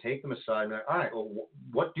to take them aside and, all right, well,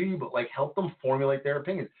 what do you, like, help them formulate their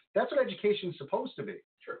opinions. That's what education's supposed to be.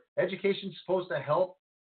 Sure. Education's supposed to help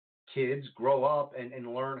kids grow up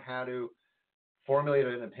and learn how to formulate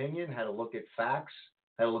an opinion, how to look at facts,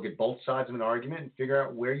 how to look at both sides of an argument and figure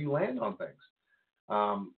out where you land on things.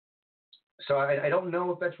 So I don't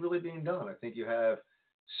know if that's really being done. I think you have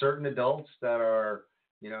certain adults that are,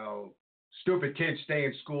 you know, stupid kids stay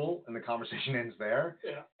in school and the conversation ends there.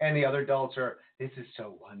 Yeah. And the other adults are, this is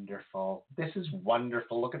so wonderful. This is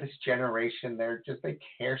wonderful. Look at this generation. They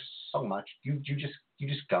care so much. You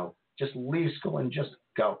just go. Just leave school and just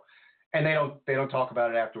go. And they don't talk about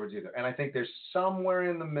it afterwards either. And I think there's somewhere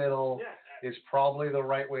in the middle is probably the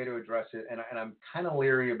right way to address it. And I'm kind of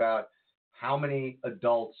leery about how many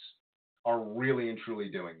adults are really and truly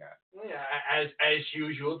doing that. Yeah, as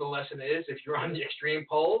usual, the lesson is if you're on the extreme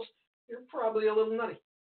poles, you're probably a little nutty.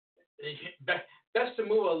 Best to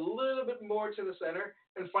move a little bit more to the center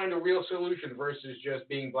and find a real solution versus just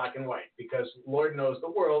being black and white, because Lord knows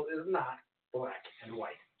the world is not black and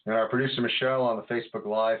white. And our producer Michelle on the Facebook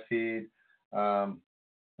Live feed,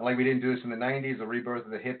 like we didn't do this in the 90s, the rebirth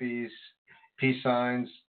of the hippies, peace signs.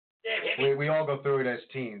 Yeah, we all go through it as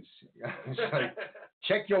teens. It's like,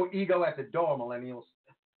 check your ego at the door, millennials.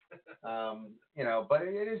 You know, but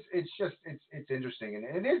it's interesting,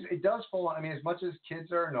 and it does fall. I mean, as much as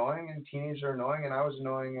kids are annoying and teenagers are annoying, and I was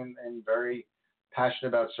annoying and very passionate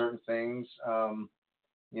about certain things,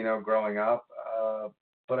 you know, growing up.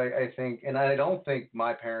 But I think, and I don't think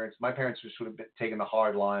my parents just would have taken the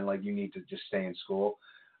hard line, like, you need to just stay in school.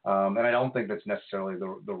 And I don't think that's necessarily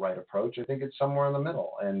the right approach. I think it's somewhere in the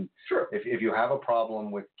middle. And sure, if you have a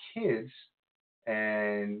problem with kids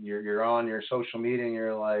and you're on your social media and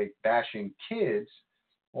you're like bashing kids,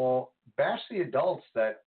 well, bash the adults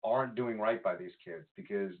that aren't doing right by these kids,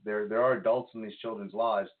 because there are adults in these children's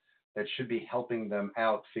lives that should be helping them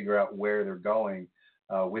out, figure out where they're going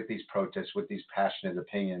with these protests, with these passionate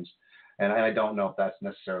opinions. And I don't know if that's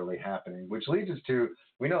necessarily happening, which leads us to,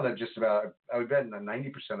 we know that just about, I would bet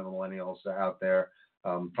 90% of the millennials out there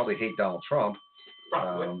probably hate Donald Trump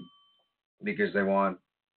because they want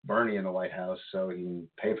Bernie in the White House so he can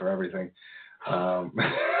pay for everything.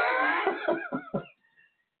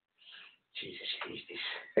 Jesus.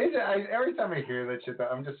 Every time I hear that shit,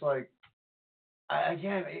 I'm just like,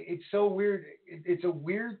 again, it's so weird. It's a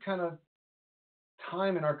weird kind of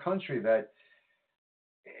time in our country that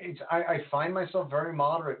I find myself very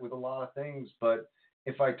moderate with a lot of things, but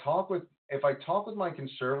if I talk with my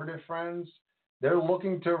conservative friends, they're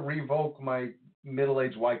looking to revoke my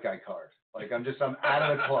middle-aged white guy card. Like, I'm out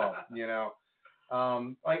of the club, you know.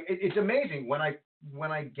 Like, it's amazing when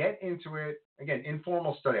I get into it. Again,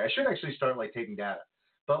 informal study. I should actually start like taking data,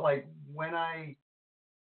 but like when I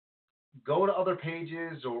go to other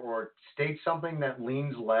pages or state something that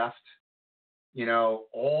leans left, you know,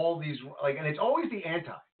 all these, like, and it's always the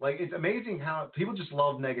anti. Like, it's amazing how people just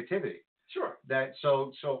love negativity. Sure. That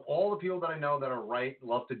so all the people that I know that are right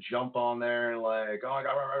love to jump on there and like, oh,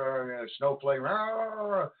 God, snowflake,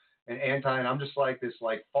 and anti, and I'm just like this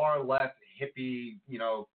like far left hippie, you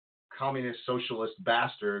know, communist socialist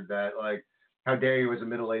bastard that, like, how dare you as a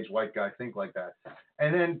middle-aged white guy think like that.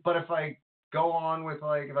 And then, but if I go on with,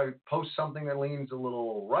 like, if I post something that leans a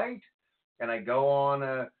little right, and I go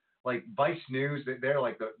on like Vice News, they're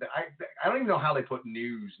like I don't even know how they put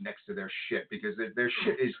news next to their shit, because their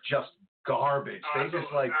shit is just garbage. They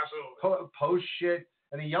just like absolutely. post shit,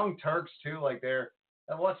 and the Young Turks too. Like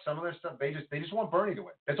and what some of their stuff, they just want Bernie to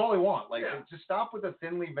win. That's all they want. Like just stop with the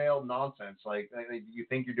thinly veiled nonsense. Like you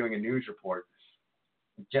think you're doing a news report.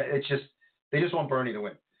 It's just they just want Bernie to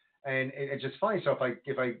win, and it's just funny. So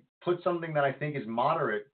if I put something that I think is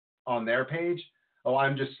moderate on their page, oh,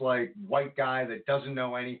 I'm just like white guy that doesn't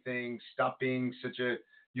know anything. Stop being such a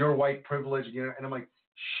your white privilege, And I'm like,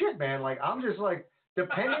 shit, man. Like I'm just like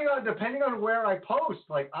depending on where I post,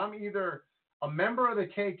 like I'm either a member of the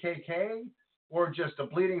KKK or just a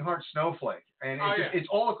bleeding heart snowflake, and it's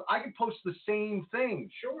all I can post the same thing.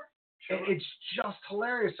 Sure. It's just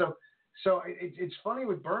hilarious. So it's funny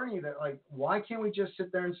with Bernie that like why can't we just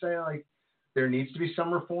sit there and say like there needs to be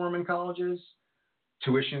some reform in colleges?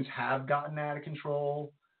 Tuitions have gotten out of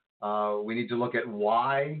control. We need to look at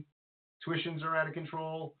why tuitions are out of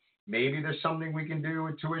control. Maybe there's something we can do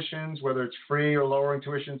with tuitions, whether it's free or lowering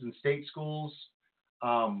tuitions in state schools.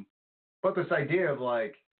 But this idea of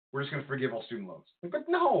like, we're just going to forgive all student loans. But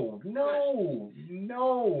no.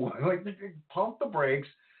 Like, pump the brakes.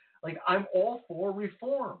 Like, I'm all for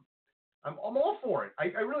reform. I'm all for it.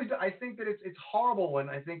 I really do. I think that it's horrible when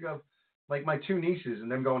I think of like my two nieces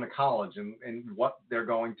and them going to college and what they're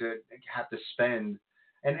going to have to spend.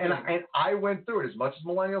 And I went through it as much as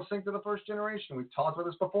millennials think they're the first generation. We've talked about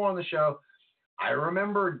this before on the show. I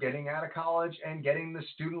remember getting out of college and getting the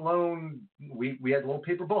student loan. We had little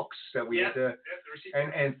paper books that we had to,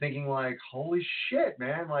 and thinking like, holy shit,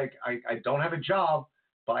 man! Like I don't have a job,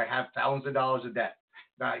 but I have thousands of dollars of debt.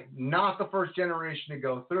 Now, not the first generation to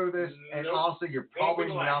go through this, and honestly, you're probably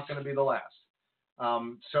not going to be the last.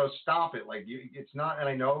 So stop it. Like it's not. And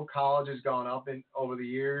I know college has gone up over the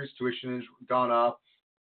years. Tuition has gone up,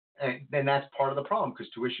 and then that's part of the problem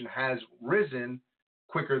because tuition has risen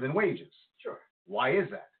quicker than wages. Sure. Why is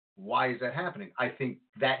that? Why is that happening? I think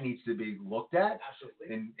that needs to be looked at,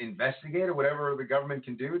 absolutely, and investigated, whatever the government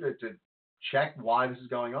can do to check why this is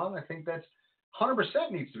going on. I think that's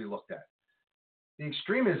 100% needs to be looked at. The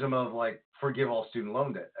extremism of like forgive all student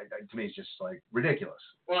loan debt to me is just like ridiculous.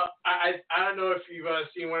 Well, I don't know if you've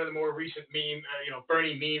seen one of the more recent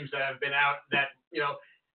Bernie memes that have been out. That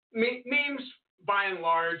memes by and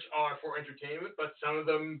large are for entertainment, but some of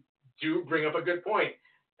them do bring up a good point.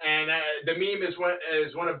 And the meme is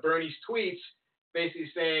one of Bernie's tweets,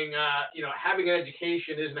 basically saying, having an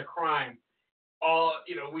education isn't a crime.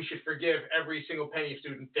 We should forgive every single penny of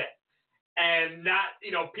student debt. And not,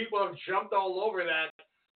 people have jumped all over that.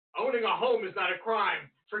 Owning a home is not a crime.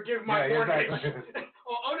 Forgive my mortgage. Exactly.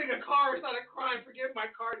 Or owning a car is not a crime. Forgive my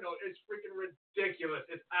car note. It's freaking ridiculous.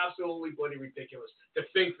 It's absolutely bloody ridiculous to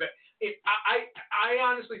think that. I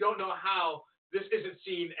honestly don't know how this isn't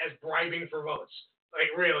seen as bribing for votes.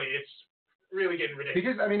 Like, really, it's really getting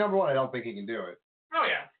ridiculous. Because, I mean, number one, I don't think he can do it. Oh,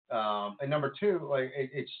 yeah. And number two, like,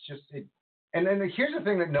 it's just, and then here's the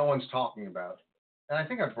thing that no one's talking about. And I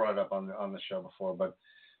think I've brought it up on the show before, but,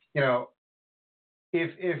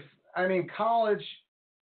 if college,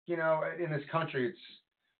 in this country, it's,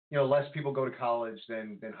 less people go to college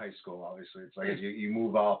than high school, obviously. It's like as you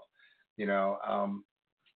move up,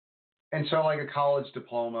 and so like a college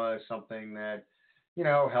diploma is something that,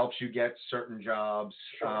 helps you get certain jobs.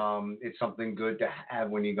 Sure. It's something good to have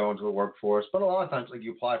when you go into the workforce. But a lot of times, like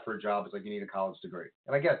you apply for a job, it's like you need a college degree.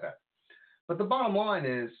 And I get that. But the bottom line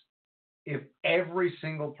is, if every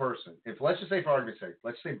single person, let's just say for argument's sake,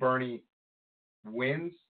 let's say Bernie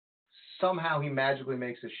wins, somehow he magically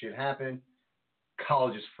makes this shit happen,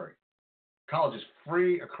 college is free. College is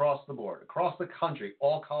free across the board. Across the country,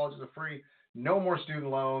 all colleges are free. No more student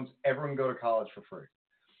loans. Everyone can go to college for free.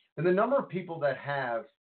 And the number of people that have,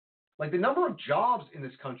 like the number of jobs in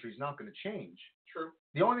this country is not going to change. True.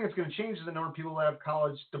 The only thing that's going to change is the number of people that have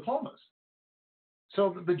college diplomas.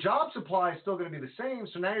 So the job supply is still going to be the same.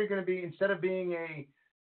 So now you're going to be, instead of being a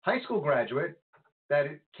high school graduate that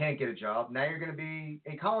can't get a job, now you're going to be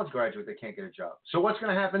a college graduate that can't get a job. So what's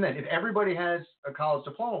going to happen then? If everybody has a college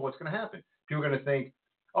diploma, what's going to happen? People are going to think,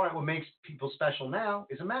 all right, what makes people special now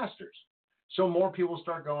is a master's. So more people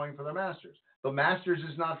start going for their master's. But master's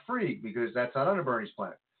is not free because that's not under Bernie's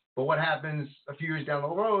plan. But what happens a few years down the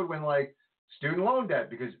road when like student loan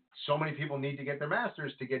debt, because so many people need to get their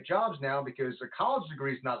master's to get jobs now because a college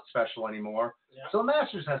degree is not special anymore. Yeah. So a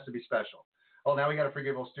master's has to be special. Oh, now we got to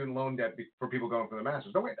forgive all student loan debt for people going for their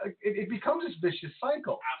master's. No, it becomes this vicious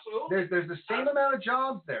cycle. Absolutely. There's the same amount of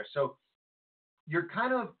jobs there. So you're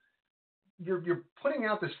kind of, you're putting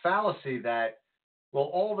out this fallacy that, well,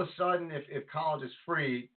 all of a sudden, if college is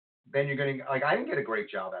free, then you're going to, like, I didn't get a great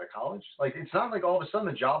job out of college. Like, it's not like all of a sudden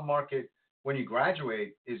the job market when you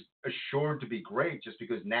graduate is assured to be great just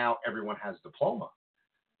because now everyone has a diploma.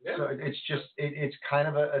 Yeah. So it's just it's kind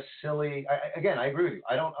of a silly. Again, I agree with you.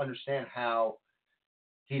 I don't understand how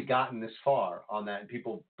he's gotten this far on that, and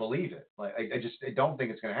people believe it. Like I don't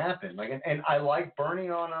think it's going to happen. Like and I like Bernie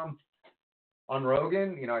on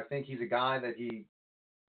Rogan. You know, I think he's a guy that he,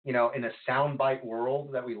 you know, in a soundbite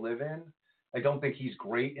world that we live in. I don't think he's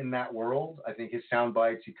great in that world. I think his sound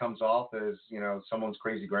bites, he comes off as, you know, someone's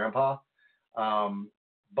crazy grandpa.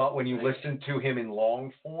 But when you listen to him in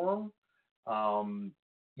long form,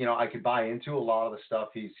 you know, I could buy into a lot of the stuff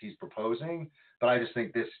he's proposing. But I just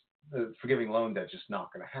think forgiving loan debt just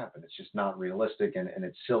not going to happen. It's just not realistic, and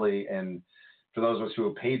it's silly. And for those of us who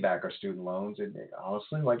have paid back our student loans, it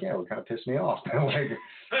honestly, like, yeah, it would kind of piss me off. Like,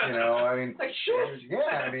 you know, I mean, like, shit.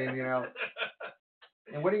 Yeah, I mean, you know.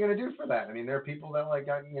 And what are you going to do for that? I mean, there are people that, like,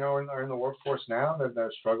 you know, are in the workforce now that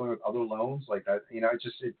are struggling with other loans like that. You know,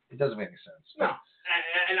 it doesn't make any sense. No,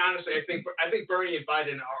 and honestly, I think Bernie and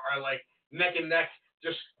Biden are like neck and neck,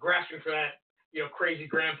 just grasping for that, you know, crazy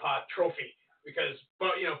grandpa trophy, because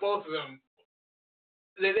you know, both of them,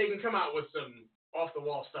 they can come out with some off the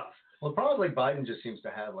wall stuff. Well, probably Biden just seems to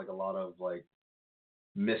have like a lot of like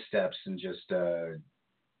missteps and just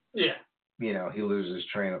yeah. You know, he loses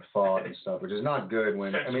train of thought and stuff, which is not good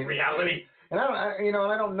when, I mean, reality. And I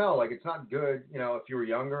don't know, like, it's not good, you know, if you were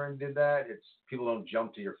younger and did that, people don't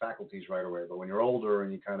jump to your faculties right away. But when you're older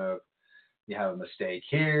and you have a mistake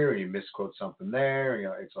here, or you misquote something there, you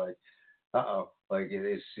know, it's like, like,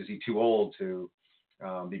 is he too old to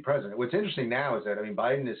be president? What's interesting now is that, I mean,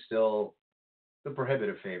 Biden is still the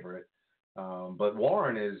prohibitive favorite, but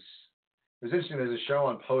Warren is. It was interesting. There's a show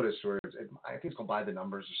on POTUS where I think it's called By the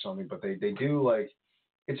Numbers or something, but they do like,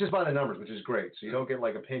 it's just by the numbers, which is great. So you don't get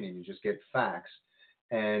like opinion, you just get facts.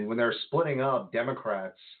 And when they're splitting up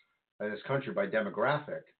Democrats in this country by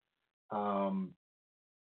demographic, Warren's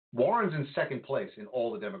in second place in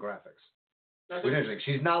all the demographics. Which is interesting.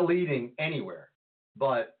 She's not leading anywhere,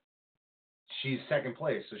 but she's second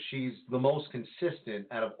place. So she's the most consistent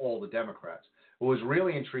out of all the Democrats. What was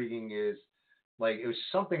really intriguing is, like, it was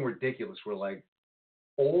something ridiculous where, like,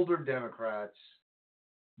 older Democrats,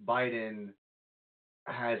 Biden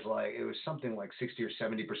has, like, it was something like 60 or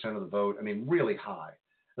 70% of the vote. I mean, really high.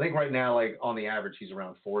 I think right now, like, on the average, he's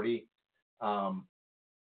around 40.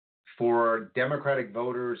 For Democratic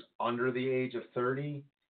voters under the age of 30,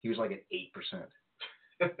 he was like at 8%.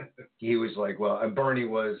 He was like, well, and Bernie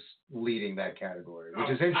was leading that category, which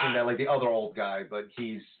is interesting that, like, the other old guy, but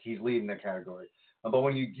he's leading that category. But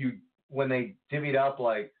when they divvied up,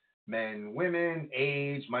 like, men, women,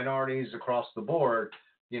 age, minorities across the board,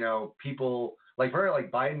 you know, people like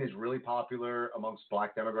Biden is really popular amongst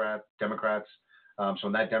Black Democrats. So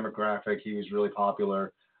in that demographic, he was really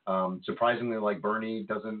popular. Surprisingly, like, Bernie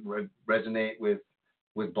doesn't resonate with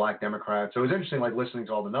Black Democrats. So it was interesting, like, listening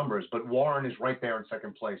to all the numbers. But Warren is right there in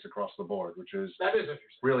second place across the board, which is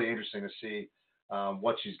really interesting to see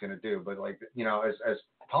what she's going to do. But, like, you know, as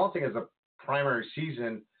politics as a primary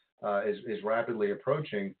season is rapidly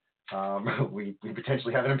approaching, we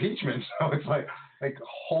potentially have an impeachment. So it's like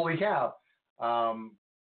holy cow,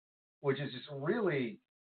 which is just really,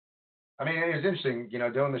 I mean, it was interesting, you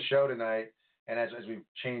know, doing the show tonight, and as we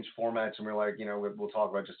changed formats and we're like, you know, we'll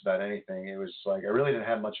talk about just about anything. It was like I really didn't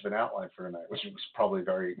have much of an outline for tonight, which was probably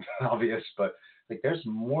very obvious, but like there's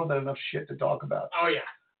more than enough shit to talk about. Oh yeah.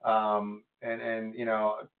 And you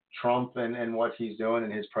know, Trump and what he's doing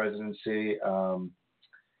in his presidency.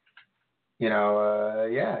 You know,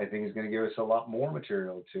 yeah, I think he's going to give us a lot more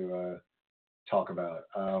material to talk about.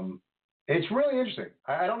 It's really interesting.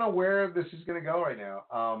 I don't know where this is going to go right now.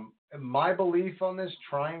 My belief on this,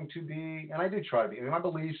 trying to be, and I do try to be, I mean, my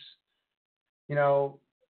beliefs, you know,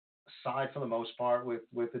 side for the most part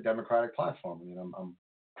with the Democratic platform. I mean, I'm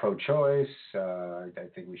pro-choice. I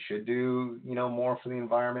think we should do, you know, more for the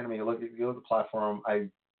environment. I mean, you look at the platform. I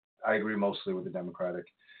agree mostly with the Democratic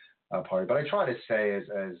Party, but I try to say as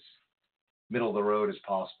middle of the road as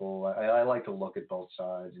possible. I like to look at both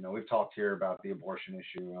sides. You know, we've talked here about the abortion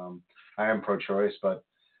issue. I am pro-choice, but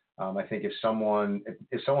I think if someone's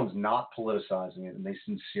not politicizing it and they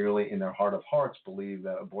sincerely, in their heart of hearts, believe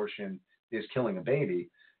that abortion is killing a baby,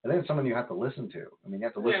 and then it's someone you have to listen to. I mean, you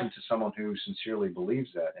have to listen to someone who sincerely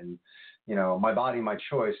believes that. And, you know, my body, my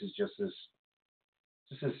choice is just this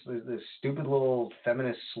stupid little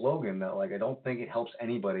feminist slogan that, like, I don't think it helps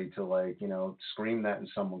anybody to, like, you know, scream that in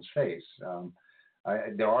someone's face.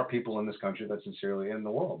 There are people in this country that sincerely, in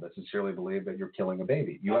the world, that sincerely believe that you're killing a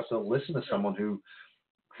baby. You have to listen to someone who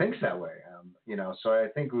thinks that way. You know, so I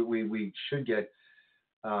think we should get,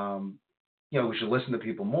 you know, we should listen to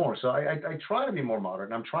people more. So I try to be more moderate,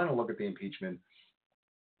 and I'm trying to look at the impeachment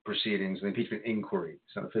proceedings, the impeachment inquiry.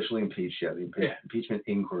 It's not officially impeached yet. The impeachment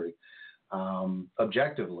inquiry,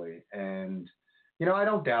 objectively, and I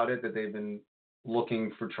don't doubt it that they've been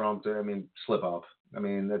looking for Trump to, slip up.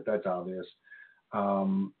 That's obvious.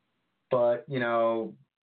 But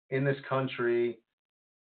in this country,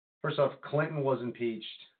 first off, Clinton was impeached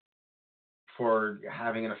for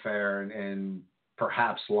having an affair and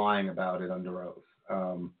perhaps lying about it under oath.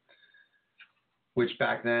 Which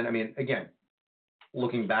back then, again,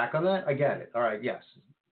 looking back on that, I get it. All right, yes.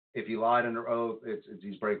 If he lied under oath,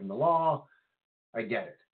 he's breaking the law. I get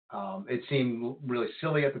it. It seemed really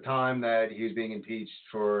silly at the time that he was being impeached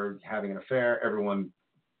for having an affair.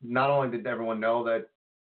 Not only did everyone know that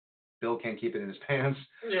Bill can't keep it in his pants,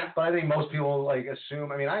 but I think most people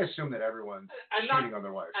assume. I assume that everyone's cheating on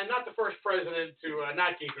their wife. And not the first president to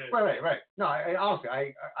not keep it in his pants. Right. No, honestly,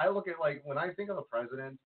 I look at when I think of a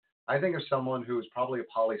president, I think of someone who is probably a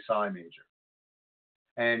poli-sci major.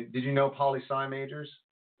 And did you know poli-sci majors?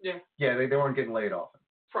 Yeah. Yeah, they weren't getting laid often.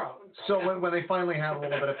 Probably. So when they finally have a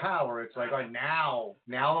little bit of power, it's like, all right, now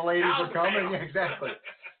the ladies are coming. Yeah, exactly.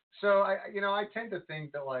 So I tend to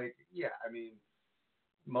think that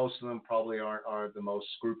most of them probably aren't the most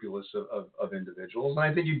scrupulous of individuals, and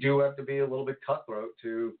I think you do have to be a little bit cutthroat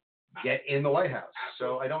to get in the White House.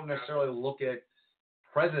 So I don't necessarily look at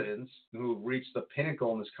presidents who have reached the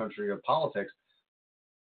pinnacle in this country of politics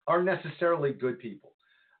are necessarily good people.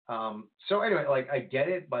 So anyway, I get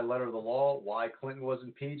it by letter of the law why Clinton was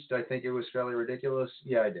impeached. Did I think it was fairly ridiculous?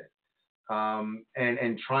 Yeah, I did.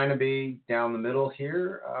 And trying to be down the middle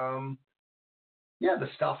here, the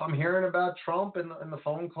stuff I'm hearing about Trump in the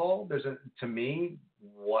phone call, to me,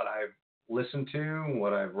 what I've listened to,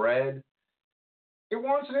 what I've read, it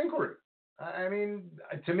warrants an inquiry.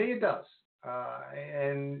 To me, it does.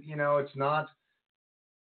 And it's not,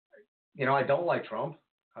 I don't like Trump.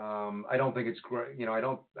 I don't think it's great.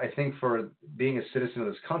 I think for being a citizen of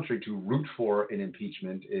this country to root for an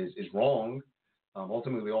impeachment is wrong.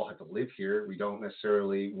 Ultimately, we all have to live here. We don't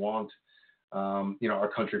necessarily want,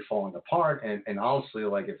 our country falling apart. And honestly,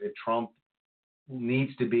 if Trump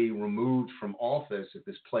needs to be removed from office, if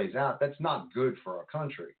this plays out, that's not good for our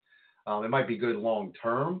country. It might be good long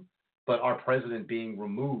term, but our president being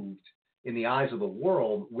removed in the eyes of the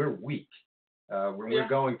world, we're weak. We're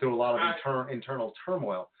going through a lot of internal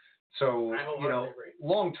turmoil. So,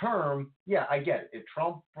 long term, I get it. If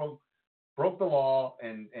Trump broke the law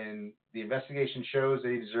and the investigation shows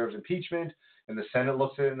that he deserves impeachment and the Senate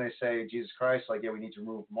looks at it and they say, Jesus Christ, we need to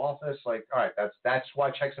remove him from office. All right, that's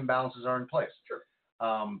why checks and balances are in place. Sure.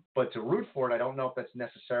 But to root for it, I don't know if that's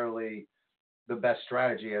necessarily the best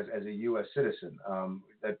strategy as a U.S. citizen.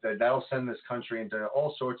 That'll send this country into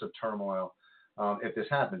all sorts of turmoil if this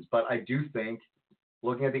happens. But I do think,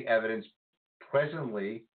 looking at the evidence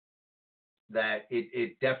presently, that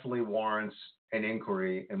it definitely warrants an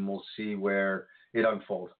inquiry, and we'll see where it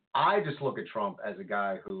unfolds. I just look at Trump as a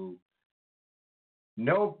guy who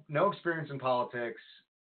no experience in politics,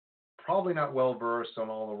 probably not well versed on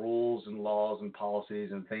all the rules and laws and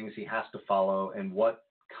policies and things he has to follow and what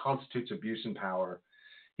constitutes abuse in power.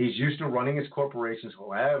 He's used to running his corporations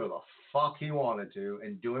however the fuck he wanted to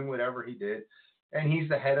and doing whatever he did. And he's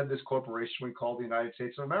the head of this corporation we call the United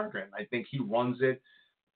States of America. And I think he runs it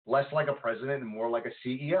less like a president and more like a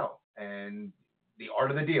CEO. And the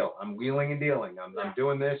art of the deal. I'm wheeling and dealing. I'm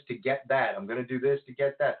doing this to get that. I'm going to do this to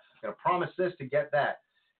get that. I'm going to promise this to get that.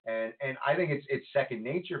 And I think it's second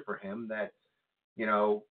nature for him that,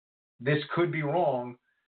 this could be wrong,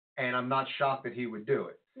 and I'm not shocked that he would do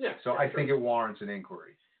it. Yeah. So I think it warrants an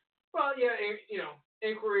inquiry. Well,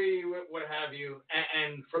 inquiry, what have you.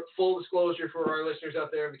 And for full disclosure for our listeners out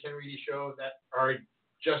there of the Ken Reedy Show that are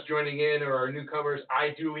just joining in or are newcomers,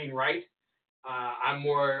 I do lean right.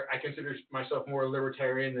 I consider myself more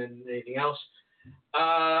libertarian than anything else.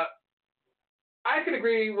 I can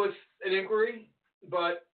agree with an inquiry,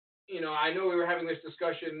 but, I know we were having this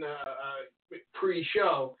discussion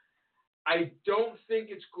pre-show. I don't think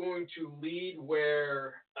it's going to lead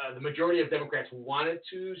where the majority of Democrats want it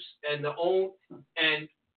to. And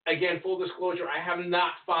again, full disclosure, I have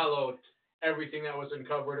not followed everything that was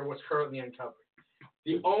uncovered or what's currently uncovered.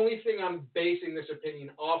 The only thing I'm basing this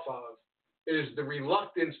opinion off of is the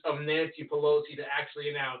reluctance of Nancy Pelosi to actually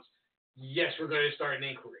announce, yes, we're going to start an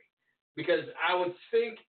inquiry. Because I would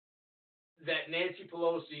think that Nancy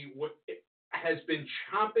Pelosi has been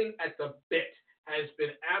chomping at the bit, has been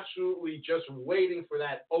absolutely just waiting for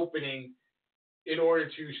that opening in order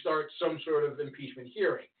to start some sort of impeachment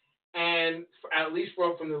hearing. And at least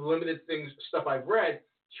from the limited stuff I've read,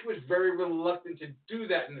 she was very reluctant to do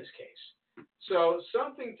that in this case. So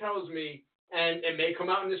something tells me and it may come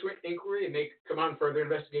out in this inquiry, it may come out in further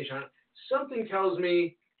investigation on it. Something tells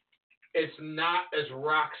me it's not as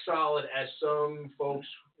rock solid as some folks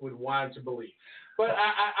would want to believe. But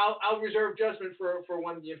I'll reserve judgment for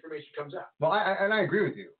when the information comes out. Well, I agree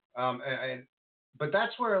with you. But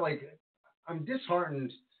that's where, like, I'm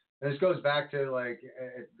disheartened. And this goes back to, like,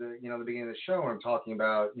 at the beginning of the show where I'm talking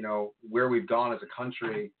about, where we've gone as a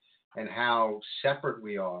country and how separate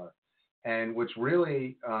we are. And what's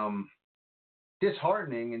really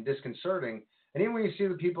disheartening and disconcerting, and even when you see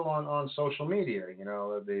the people on social media,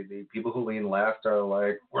 the people who lean left are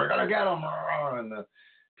like, we're going to get them. And the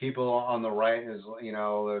people on the right is,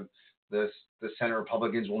 the Senate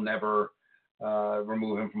Republicans will never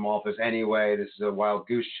remove him from office anyway. This is a wild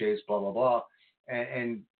goose chase, blah, blah, blah.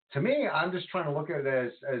 And to me, I'm just trying to look at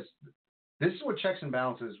it as this is what checks and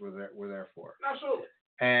balances were there for. Absolutely.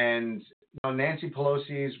 And Nancy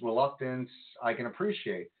Pelosi's reluctance, I can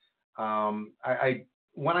appreciate.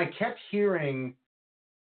 When I kept hearing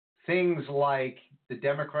things like the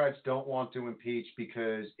Democrats don't want to impeach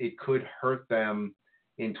because it could hurt them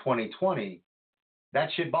in 2020, that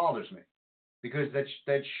shit bothers me, because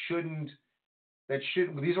that shouldn't.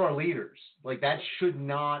 These are our leaders. Like, that should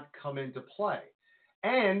not come into play.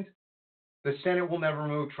 And the Senate will never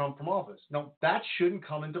remove Trump from office. No, that shouldn't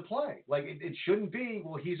come into play. Like, it shouldn't be,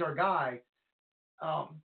 well, he's our guy.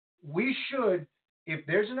 We should, if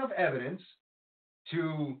there's enough evidence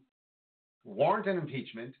to warrant an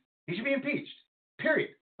impeachment, he should be impeached. Period.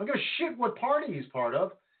 I don't give a shit what party he's part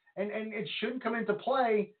of. And it shouldn't come into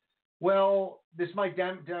play, well, this might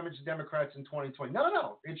damage the Democrats in 2020.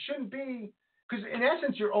 No. It shouldn't be, because in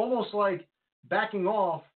essence, you're almost like backing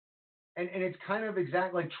off. And it's kind of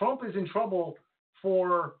exactly like Trump is in trouble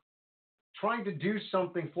for trying to do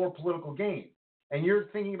something for political gain. And you're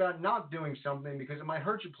thinking about not doing something because it might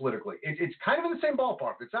hurt you politically. It's kind of in the same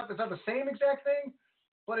ballpark. It's not the same exact thing,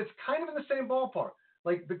 but it's kind of in the same ballpark.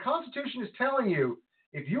 Like, the Constitution is telling you,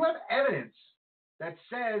 if you have evidence that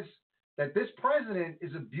says that this president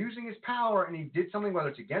is abusing his power and he did something, whether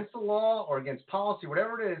it's against the law or against policy,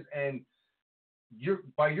 whatever it is, and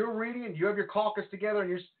by your reading and you have your caucus together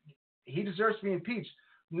and he deserves to be impeached.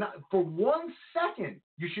 Not, for 1 second,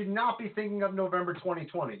 you should not be thinking of November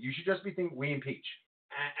 2020. You should just be thinking, we impeach.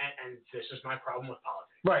 And this is my problem with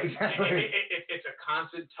politics. Right, exactly. It's a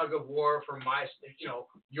constant tug of war from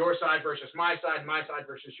your side versus my side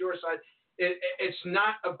versus your side. It's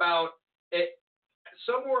not about it.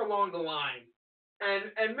 Somewhere along the line,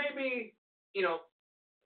 and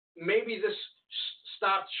maybe this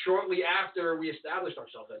stopped shortly after we established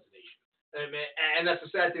ourselves as a nation. And that's a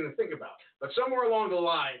sad thing to think about. But somewhere along the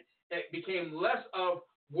line, it became less of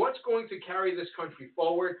what's going to carry this country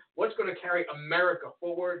forward, what's going to carry America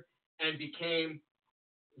forward, and became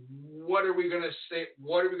what are we going to say?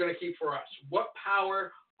 What are we going to keep for us? What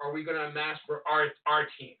power are we going to amass for our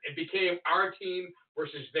team? It became our team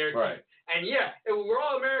versus their team. And yeah, we're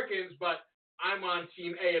all Americans, but I'm on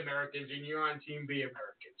Team A Americans and you're on Team B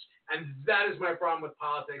Americans. And that is my problem with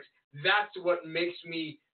politics. That's what makes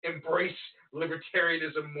me embrace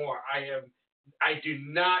libertarianism more. I do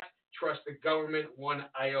not trust the government one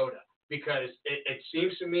iota, because it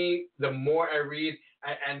seems to me the more I read,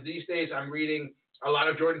 and these days I'm reading a lot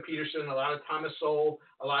of Jordan Peterson, a lot of Thomas Sowell,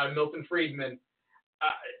 a lot of Milton Friedman.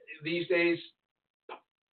 These days,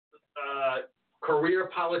 career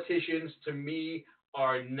politicians to me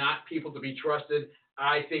are not people to be trusted.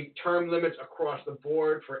 I think term limits across the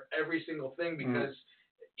board for every single thing, because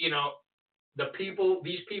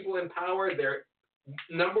these people in power, they're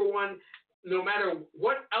number one, no matter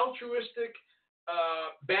what altruistic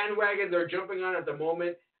bandwagon they're jumping on at the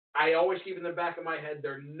moment. I always keep in the back of my head,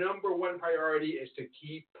 their number one priority is to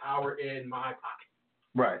keep power in my pocket.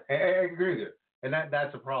 Right. I agree with you. And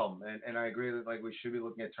that's a problem. And I agree that, like, we should be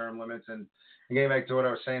looking at term limits. And getting back to what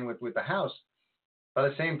I was saying with the House, by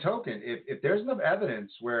the same token, if there's enough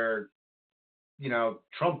evidence where,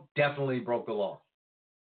 Trump definitely broke the law,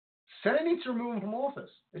 Senate needs to remove him from office.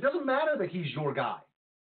 It doesn't matter that he's your guy.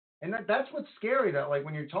 And that's what's scary, that, like,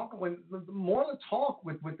 when you're talking, when the more the talk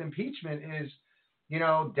with impeachment is,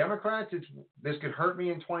 Democrats, this could hurt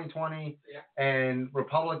me in 2020, and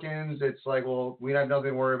Republicans, it's like, well, we have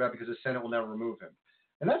nothing to worry about because the Senate will never remove him.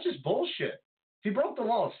 And that's just bullshit. If he broke the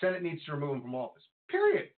law, the Senate needs to remove him from office.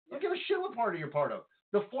 Period. Don't give a shit what party you're part of.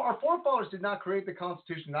 Our forefathers did not create the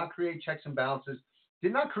Constitution, did not create checks and balances,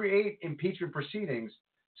 did not create impeachment proceedings.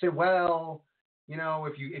 Say, well,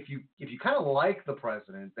 if you kind of like the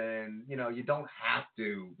president, then you don't have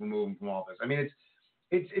to remove him from office. I mean,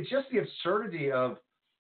 it's just the absurdity of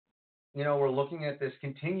we're looking at this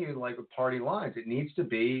continued, like, with party lines. It needs to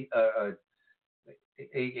be a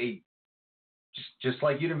Just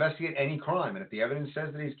like you'd investigate any crime. And if the evidence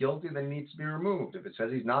says that he's guilty, then he needs to be removed. If it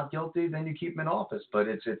says he's not guilty, then you keep him in office. But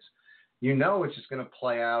it's just going to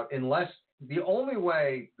play out unless the only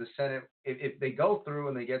way the Senate, if they go through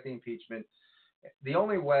and they get the impeachment, the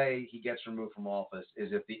only way he gets removed from office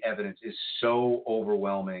is if the evidence is so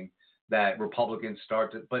overwhelming that Republicans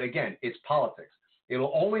start to, but again, it's politics.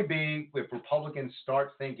 It'll only be if Republicans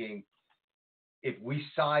start thinking, if we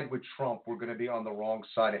side with Trump, we're going to be on the wrong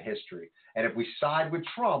side of history. And if we side with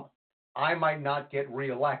Trump, I might not get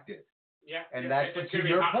reelected. Yeah. And that's it's to gonna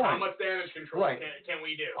your be point. How much damage control right. can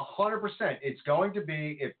we do? 100%. It's going to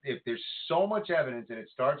be if there's so much evidence and it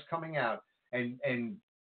starts coming out and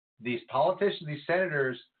these politicians, these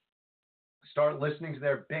senators start listening to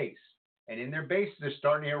their base. And in their base, they're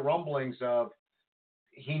starting to hear rumblings of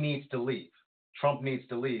he needs to leave. Trump needs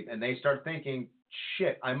to leave. And they start thinking,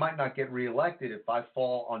 shit, I might not get reelected if I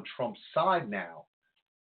fall on Trump's side now.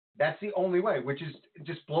 That's the only way, which is it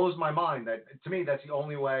just blows my mind. That to me, that's the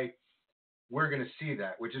only way we're going to see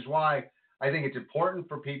that, which is why I think it's important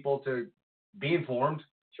for people to be informed.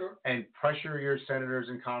 Sure. And pressure your senators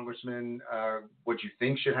and congressmen what you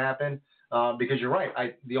think should happen. Because you're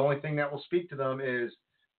right. The only thing that will speak to them is,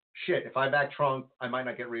 shit, if I back Trump, I might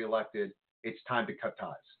not get reelected. It's time to cut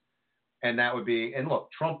ties. And that would be, and look,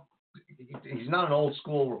 Trump, he's not an old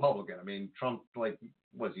school Republican. I mean, Trump, like,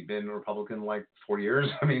 was he been a Republican like 4 years?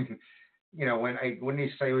 I mean, you know, when he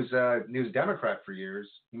say he was a Democrat for years,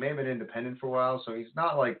 he may have been independent for a while. So he's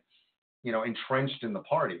not like, you know, entrenched in the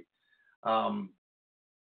party.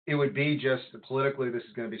 It would be just politically, this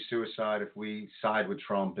is going to be suicide if we side with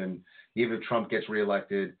Trump. And even if Trump gets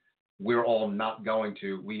reelected, we're all not going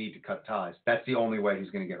to. We need to cut ties. That's the only way he's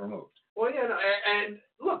going to get removed. Well, yeah, no, and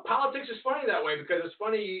look, politics is funny that way because it's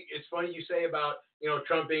funny. It's funny you say about, you know,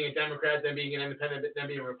 Trump being a Democrat, then being an independent, then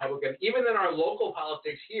being a Republican. Even in our local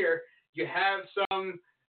politics here, you have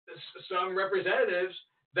some representatives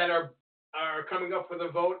that are coming up for the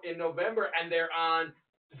vote in November, and they're on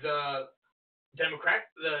the Democratic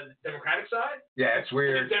side. Yeah, it's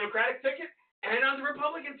weird. The Democratic ticket and on the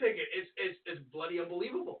Republican ticket. It's bloody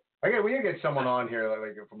unbelievable. We can get someone on here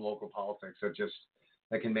like from local politics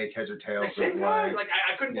that can make heads or tails. Like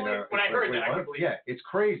I couldn't believe when I heard that. I couldn't believe. Yeah, it's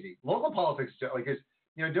crazy. Local politics, like, is,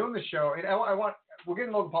 you know, doing the show, and we're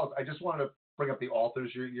getting local politics. I just wanted to bring up the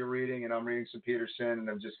authors you're reading, and I'm reading some Peterson, and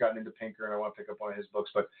I've just gotten into Pinker, and I want to pick up one of his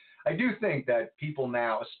books. But I do think that people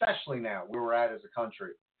now, especially now where we're at as a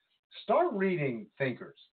country, start reading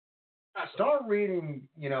thinkers. Absolutely. Start reading,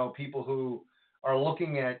 you know, people who are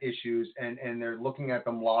looking at issues and they're looking at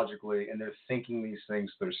them logically and they're thinking these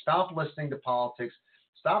things through. Stop listening to politics.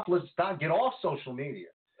 Stop, get off social media.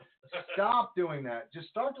 Stop doing that. Just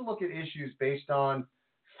start to look at issues based on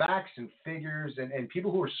facts and figures and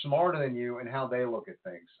people who are smarter than you and how they look at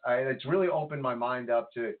things. It's really opened my mind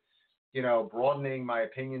up to, you know, broadening my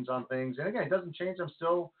opinions on things. And again, it doesn't change. I'm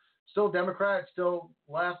still Democrat, still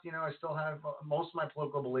left. You know, I still have most of my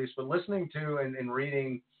political beliefs, but listening to and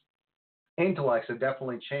reading intellects have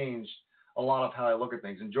definitely changed a lot of how I look at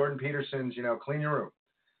things. And Jordan Peterson's, you know, clean your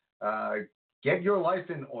room. Get your life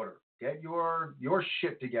in order. Get your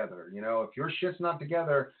shit together. You know, if your shit's not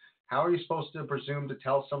together, how are you supposed to presume to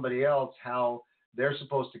tell somebody else how they're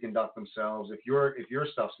supposed to conduct themselves if your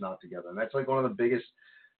stuff's not together? And that's like one of the biggest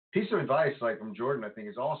piece of advice, like from Jordan, I think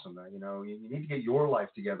is awesome. That, you know, you need to get your life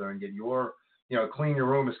together and get your, you know, clean your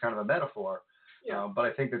room is kind of a metaphor. Yeah. But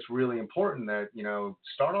I think that's really important that, you know,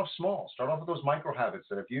 start off small. Start off with those micro habits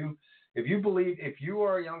that if you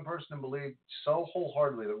are a young person and believe so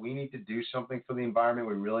wholeheartedly that we need to do something for the environment,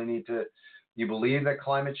 we really need to, you believe that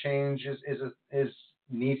climate change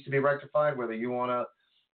needs to be rectified, whether you want to,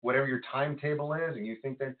 whatever your timetable is, and you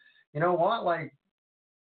think that, you know what, like,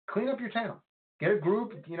 clean up your town. Get a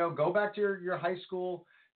group, you know, go back to your high school,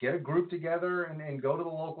 get a group together and go to the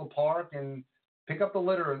local park and pick up the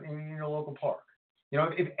litter in your local park. You know,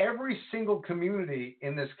 if every single community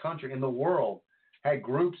in this country, in the world, had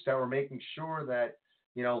groups that were making sure that,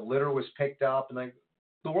 you know, litter was picked up, and like,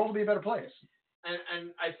 the world would be a better place.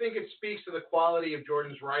 And I think it speaks to the quality of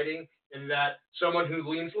Jordan's writing in that someone who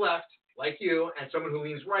leans left, like you, and someone who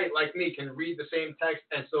leans right, like me, can read the same text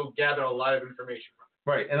and still gather a lot of information from it.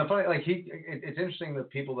 Right. And the funny, like, it's interesting the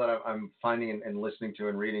people that I'm finding and listening to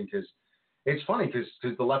and reading, because it's funny because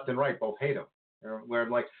the left and right both hate him. You know, where I'm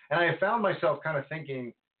like, and I found myself kind of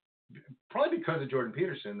thinking, probably because of Jordan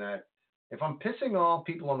Peterson, that if I'm pissing off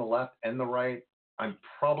people on the left and the right, I'm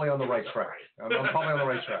probably on the right track. I'm probably on the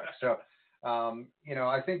right track. So, you know,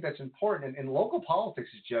 I think that's important. And local politics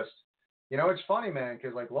is just, you know, it's funny, man,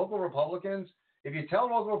 because like local Republicans, if you tell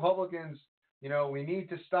local Republicans we need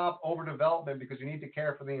to stop overdevelopment because we need to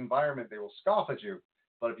care for the environment, they will scoff at you.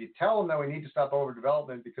 But if you tell them that we need to stop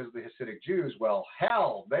overdevelopment because of the Hasidic Jews, well,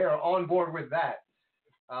 hell, they are on board with that.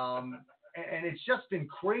 And it's just been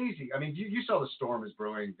crazy. I mean, you saw the Storm is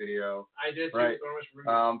Brewing video. I did see right? the Storm is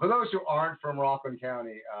Brewing. For those who aren't from Rockland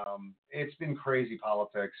County, it's been crazy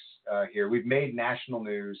politics here. We've made national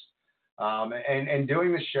news. And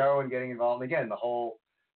doing the show and getting involved, and again, the whole,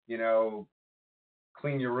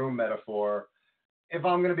 clean your room metaphor. If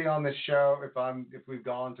I'm going to be on this show, if we've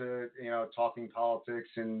gone to, talking politics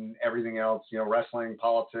and everything else, wrestling,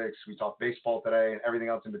 politics, we talk baseball today and everything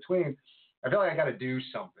else in between, I feel like I got to do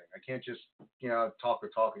something. I can't just, talk the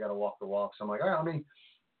talk. I got to walk the walk. So I'm like, all right, let me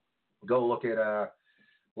go look at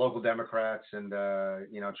local Democrats and,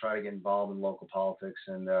 try to get involved in local politics.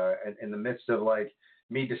 And in the midst of like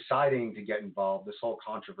me deciding to get involved, this whole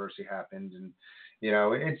controversy happened. And,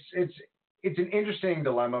 it's an interesting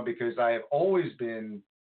dilemma because I have always been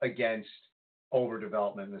against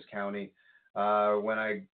overdevelopment in this county. When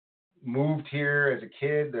I moved here as a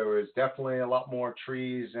kid, there was definitely a lot more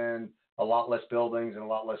trees and a lot less buildings and a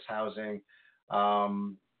lot less housing.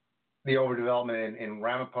 The overdevelopment in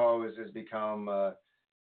Ramapo has become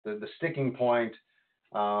the sticking point.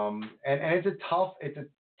 And it's a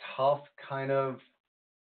tough kind of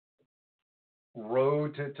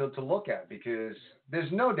road to look at because there's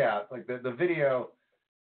no doubt, like the video,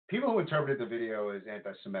 people who interpreted the video as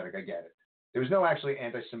anti-Semitic, I get it. There was no actually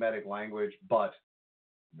anti-Semitic language, but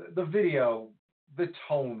the video, the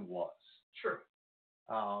tone was. Sure.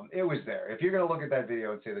 It was there. If you're going to look at that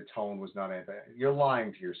video and say the tone was not you're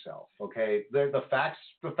lying to yourself. Okay, the facts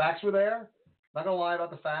were there. Not going to lie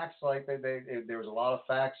about the facts. Like there was a lot of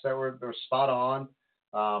facts that were spot on.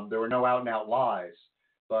 There were no out and out lies.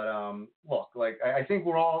 But look, like I think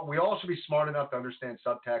we all should be smart enough to understand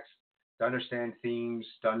subtext, to understand themes,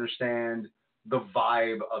 to understand the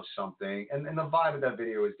vibe of something. And the vibe of that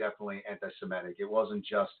video is definitely anti-Semitic. It wasn't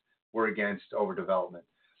just we're against overdevelopment.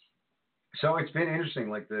 So it's been interesting.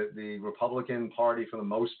 Like the Republican Party, for the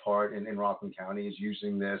most part, in Rockland County, is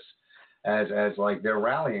using this as like their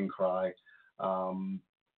rallying cry.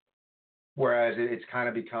 Whereas it's kind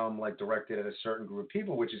of become like directed at a certain group of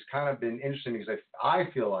people, which has kind of been interesting because I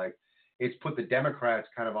feel like it's put the Democrats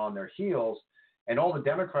kind of on their heels, and all the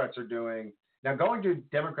Democrats are doing now going to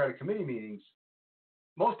Democratic committee meetings.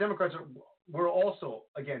 Most Democrats we're also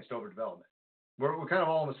against overdevelopment. We're kind of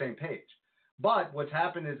all on the same page. But what's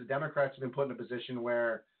happened is the Democrats have been put in a position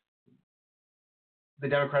where the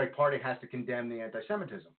Democratic Party has to condemn the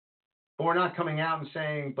anti-Semitism, but we're not coming out and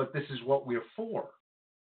saying, but this is what we're for.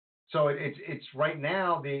 So it's right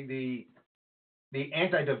now the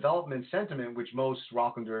anti-development sentiment, which most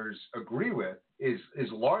Rocklanders agree with, is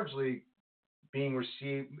largely being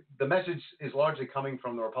received. The message is largely coming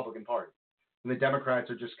from the Republican Party, and the Democrats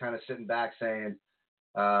are just kind of sitting back saying,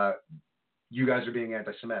 "You guys are being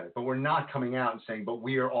anti-Semitic," but we're not coming out and saying, "But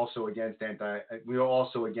we are also against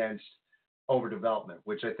overdevelopment,"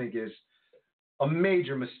 which I think is a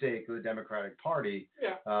major mistake of the Democratic Party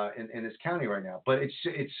in this county right now. But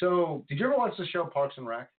it's so. Did you ever watch the show Parks and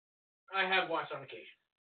Rec? I have watched on occasion.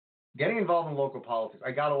 Getting involved in local politics,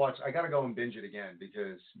 I gotta go and binge it again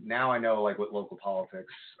because now I know like what local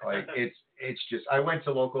politics like. It's just I went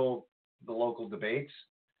to the local debates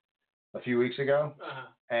a few weeks ago,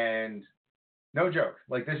 and no joke,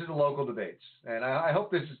 like this is the local debates, and I hope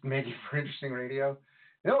this is making for interesting radio.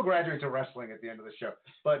 And I'll graduate to wrestling at the end of the show,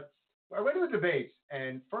 but. I went to the debates,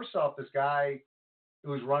 and first off, this guy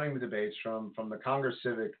who was running the debates from the Congress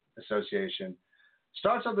Civic Association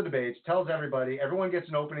starts up the debates, tells everyone gets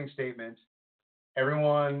an opening statement.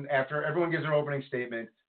 After everyone gives their opening statement,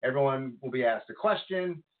 everyone will be asked a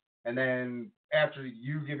question, and then after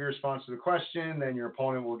you give your response to the question, then your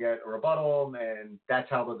opponent will get a rebuttal, and that's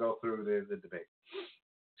how they'll go through the debate.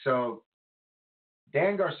 So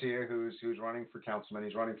Dan Garcia, who's running for councilman,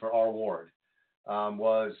 he's running for our ward,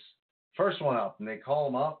 was first one up, and they call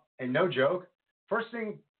him up, and no joke, first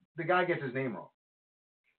thing, the guy gets his name wrong.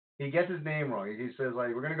 He gets his name wrong. He says,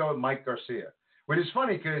 like, we're going to go with Mike Garcia, which is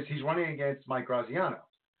funny because he's running against Mike Graziano.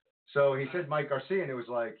 So he said Mike Garcia, and it was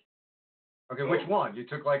like, okay, which one? You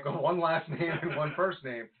took like one last name and one first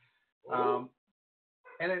name. And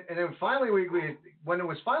then finally, when it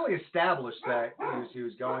was finally established that he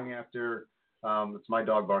was going after, it's my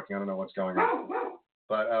dog barking, I don't know what's going on.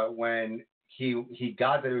 But when he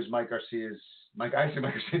got that it was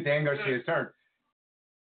Dan Garcia's turn.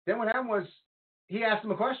 Then what happened was he asked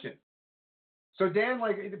him a question. So Dan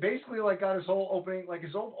basically got his whole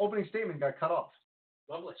opening statement got cut off.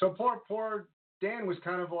 Lovely. So poor Dan was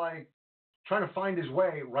kind of like trying to find his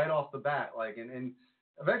way right off the bat, and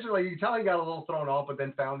eventually, you can tell he got a little thrown off, but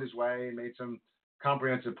then found his way and made some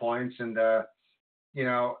comprehensive points. And,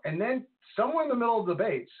 and then somewhere in the middle of the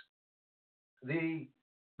debates, the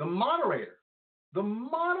moderator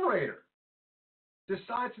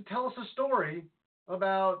decides to tell us a story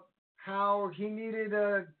about how he needed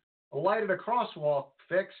a light at a crosswalk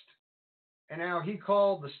fixed, and how he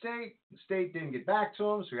called the state didn't get back to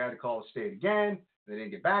him, so he had to call the state again. They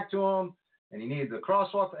didn't get back to him, and he needed the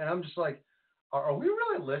crosswalk. And I'm just like, are we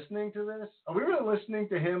really listening to this? Are we really listening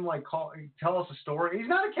to him tell us a story? He's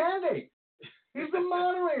not a candidate. He's the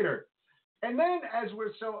moderator. And then as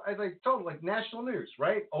I told, like national news,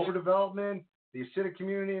 right? Overdevelopment, the Hasidic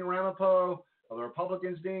community in Ramapo, the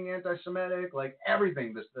Republicans being anti-Semitic, like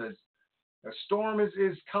everything. The storm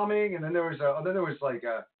is coming, and then there was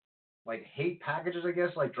like hate packages, I guess,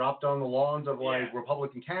 like dropped on the lawns of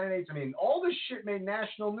Republican candidates. I mean, all this shit made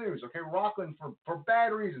national news. Okay, Rockland for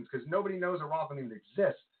bad reasons, because nobody knows that Rockland even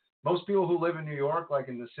exists. Most people who live in New York, like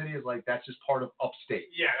in the city, is like that's just part of upstate.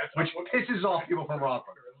 Yeah, which pisses off people from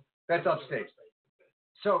Rockland. That's upstate.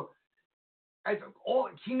 So,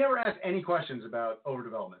 he never asked any questions about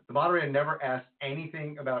overdevelopment. The moderator never asked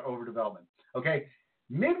anything about overdevelopment. Okay,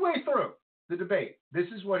 midway through the debate, this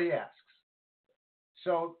is what he asks.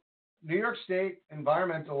 So, New York State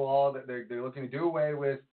environmental law that they're looking to do away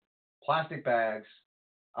with plastic bags.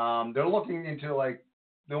 They're looking into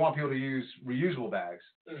they want people to use reusable bags,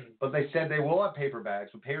 but they said they will have paper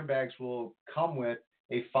bags, but paper bags will come with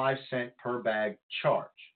a 5-cent per bag charge.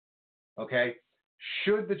 Okay,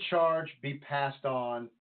 should the charge be passed on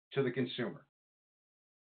to the consumer?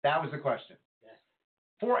 That was the question. Yes.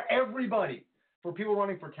 For everybody, for people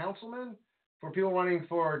running for councilman, for people running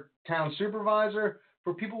for town supervisor,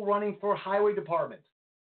 for people running for highway department.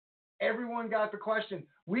 Everyone got the question.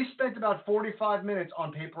 We spent about 45 minutes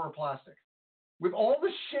on paper or plastic. With all the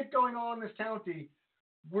shit going on in this county,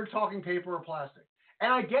 we're talking paper or plastic.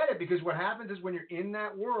 And I get it, because what happens is when you're in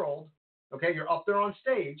that world, okay, you're up there on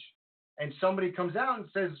stage, and somebody comes out and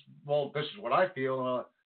says, well, this is what I feel.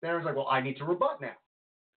 Then everyone's like, well, I need to rebut now.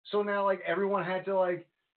 So now, everyone had to,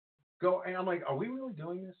 go, and I'm like, are we really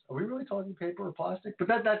doing this? Are we really talking paper or plastic? But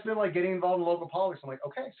that's been getting involved in local politics. I'm like,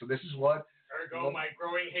 okay, so this is what. There go my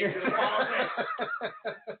growing hatred of politics.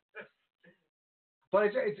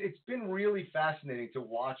 But it's been really fascinating to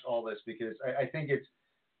watch all this, because I think it's,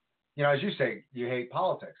 as you say, you hate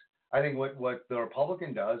politics. I think what the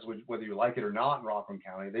Republican does, whether you like it or not in Rockland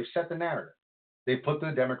County, they've set the narrative. They've put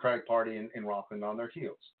the Democratic Party in Rockland on their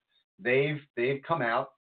heels. They've come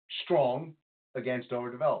out strong against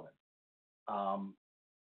overdevelopment.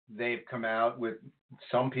 They've come out with,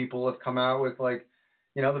 some people have come out with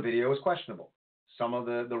the video is questionable. Some of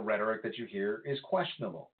the rhetoric that you hear is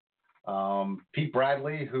questionable. Pete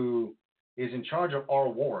Bradley, who is in charge of our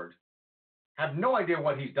ward, have no idea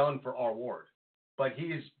what he's done for our ward, but he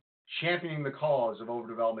is championing the cause of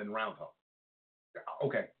overdevelopment in Round Hill.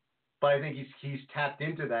 Okay, but I think he's tapped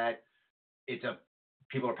into that.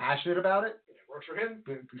 People are passionate about it. It works for him.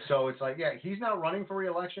 So it's he's not running for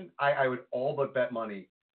re-election. I would all but bet money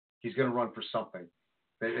he's going to run for something.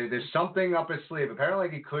 There's something up his sleeve. Apparently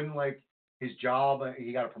he couldn't his job.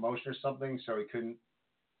 He got a promotion or something, so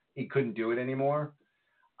he couldn't do it anymore.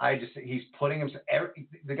 He's putting himself.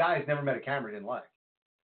 The guy has never met a camera he didn't like.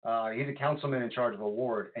 He's a councilman in charge of a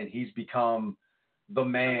ward, and he's become the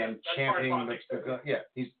man championing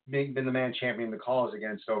he's been the man championing the cause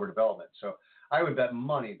against overdevelopment. So I would bet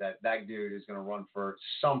money that dude is going to run for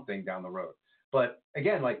something down the road. But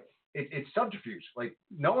again, it's subterfuge.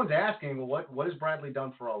 No one's asking, well, what has Bradley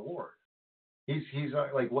done for our ward? He's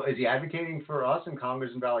what is he advocating for us in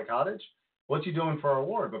Congress and Valley Cottage? What's he doing for our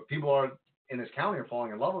ward? But people in this county are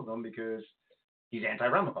falling in love with him because he's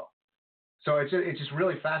anti-Ramapo. So it's just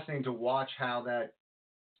really fascinating to watch how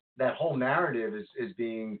that whole narrative is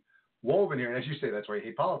being woven here. And as you say, that's why you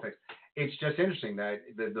hate politics. It's just interesting that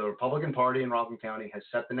the Republican Party in Rockland County has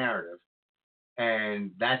set the narrative,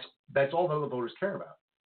 and that's all the voters care about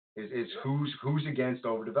is who's against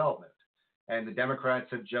overdevelopment. And the Democrats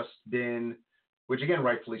have just been, which again,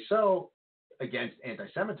 rightfully so, against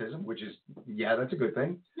anti-Semitism, which is, that's a good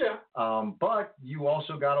thing. Yeah. But you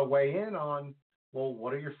also got to weigh in on, well,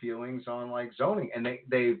 what are your feelings on zoning? And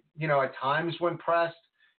they at times when pressed,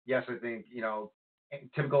 yes, I think,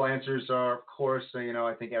 typical answers are, of course,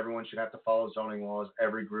 I think everyone should have to follow zoning laws.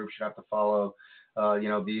 Every group should have to follow,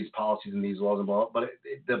 these policies and these laws and blah, but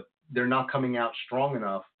they're not coming out strong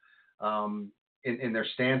enough in their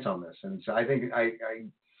stance on this. And so I think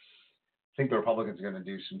the Republicans are going to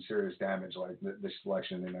do some serious damage this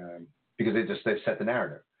election, because they've set the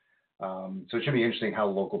narrative. So it should be interesting how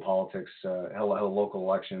local politics, how local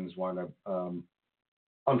elections wind up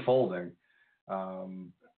unfolding.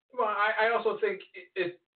 Well, I also think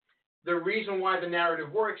the reason why the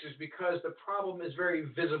narrative works is because the problem is very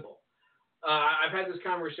visible. I've had this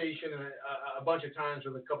conversation a bunch of times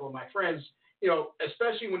with a couple of my friends,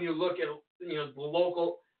 especially when you look at, the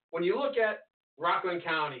local, when you look at Rockland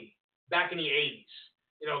County back in the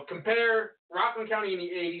 80s, compare Rockland County in the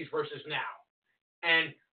 80s versus now.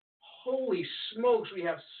 And holy smokes, we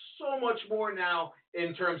have so much more now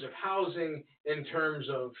in terms of housing, in terms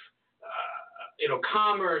of,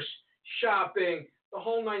 commerce, shopping, the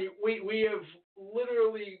whole nine. We have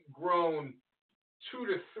literally grown 2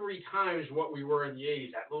 to 3 times what we were in the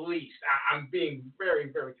 80s, at least. I'm being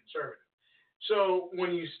very, very conservative. So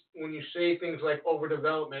when you say things like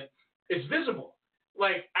overdevelopment, it's visible.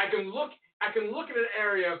 Like I can look at an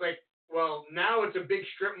area like, well, now it's a big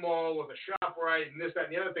strip mall with a ShopRite and this, that,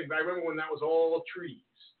 and the other thing. But I remember when that was all trees.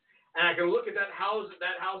 And I can look at that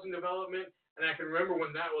housing development, and I can remember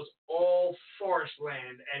when that was all forest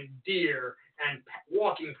land and deer and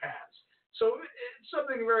walking paths. So it's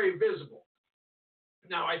something very visible.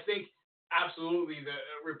 Now, I think absolutely the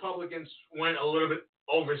Republicans went a little bit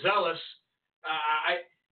overzealous.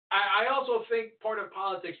 I also think part of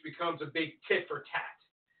politics becomes a big tit for tat.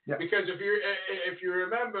 Yeah. Because if you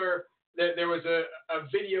remember that there was a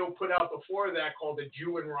video put out before that called "The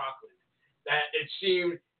Jew in Rockland," that it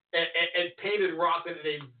seemed it painted Rockland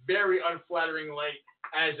in a very unflattering light,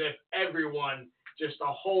 as if everyone, just the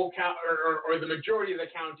whole county or the majority of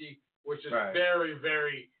the county, which is right, very,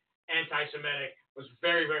 very anti-Semitic, was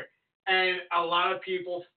very, very, and a lot of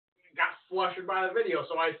people got flustered by the video.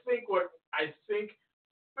 So I think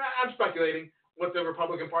I'm speculating what the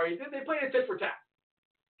Republican Party did. They played a tit for tat.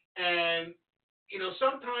 And,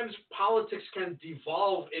 sometimes politics can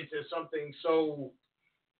devolve into something so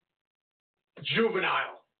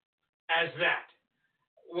juvenile as that.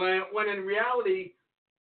 When in reality,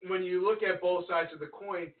 when you look at both sides of the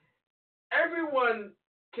coin, everyone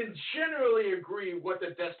can generally agree what the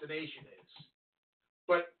destination is.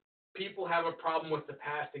 But people have a problem with the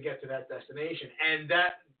path to get to that destination. And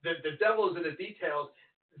that the devil is in the details.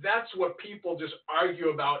 That's what people just argue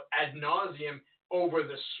about ad nauseum over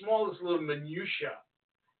the smallest little minutia.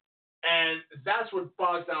 And that's what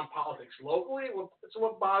bogs down politics locally. It's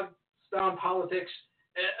what bogs down politics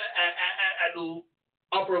at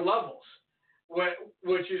upper levels,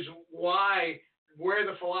 which is why where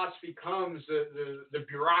the philosophy comes, the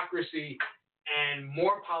bureaucracy and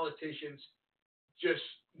more politicians just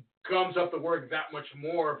gums up the work that much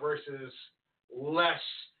more versus less,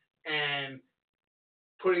 and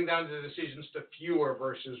putting down the decisions to fewer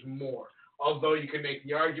versus more. Although you can make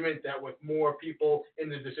the argument that with more people in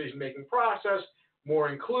the decision-making process, more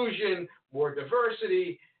inclusion, more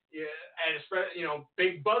diversity, and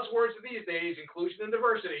big buzzwords these days, inclusion and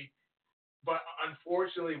diversity. But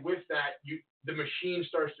unfortunately, with that, the machine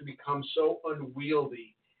starts to become so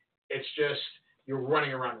unwieldy. It's just you're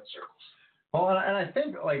running around in circles. Well, and I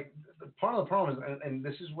think part of the problem is, and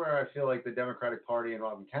this is where I feel like the Democratic Party in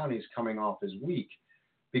Rockland County is coming off as weak,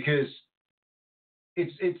 because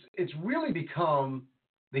it's really become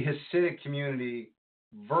the Hasidic community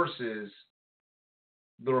versus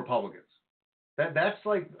the Republicans. That's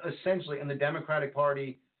essentially, and the Democratic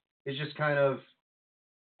Party is just kind of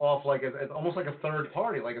off almost like a third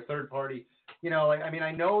party.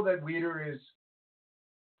 I know that Weeder is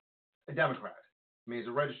a Democrat. He's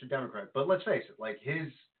a registered Democrat. But let's face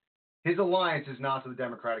it, his alliance is not to the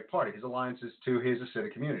Democratic Party. His alliance is to his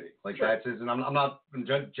Hasidic community. Sure. That's his, and I'm not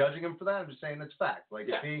judging him for that. I'm just saying that's fact.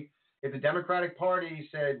 If the Democratic Party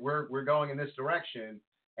said we're going in this direction,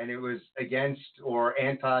 and it was against or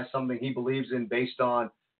anti something he believes in based on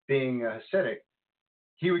being a Hasidic,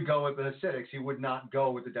 he would go with the Hasidics. He would not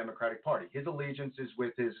go with the Democratic Party. His allegiance is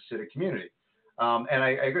with his Hasidic community. And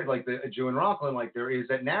I agree, a Jew in Rockland, there is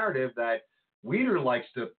that narrative that Weeder likes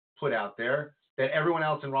to put out there, that everyone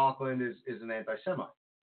else in Rockland is an anti-Semite,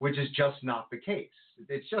 which is just not the case.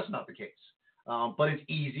 It's just not the case. But it's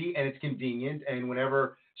easy and it's convenient. And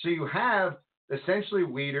so you have essentially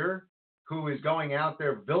Weeder, who is going out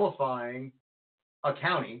there vilifying a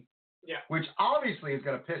county, which obviously is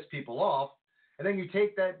going to piss people off. And then you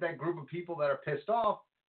take that group of people that are pissed off,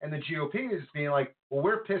 and the GOP is being like, well,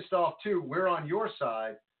 we're pissed off too. We're on your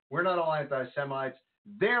side. We're not all anti-Semites.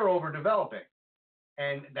 They're overdeveloping.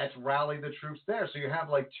 And that's rally the troops there. So you have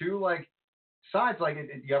two sides.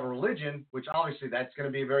 You have a religion, which obviously that's going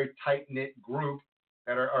to be a very tight-knit group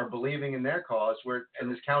that are believing in their cause, and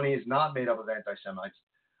this county is not made up of anti-Semites.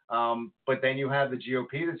 But then you have the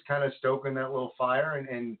GOP that's kind of stoking that little fire,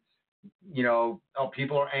 and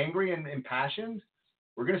people are angry and impassioned.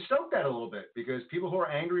 We're going to stoke that a little bit, because people who are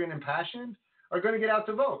angry and impassioned are going to get out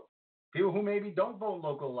to vote. People who maybe don't vote in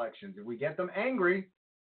local elections. If we get them angry,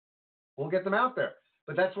 we'll get them out there.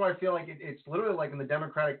 But that's why I feel like it's literally like in the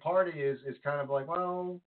Democratic Party is kind of like,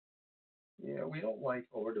 well, yeah, we don't like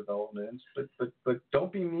overdevelopment, but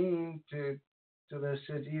don't be mean to the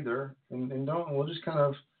cities either, and we'll just kind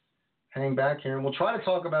of hang back here and we'll try to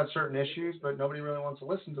talk about certain issues, but nobody really wants to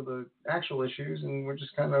listen to the actual issues, and we're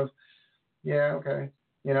just kind of, yeah, okay,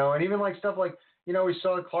 and even like stuff like, we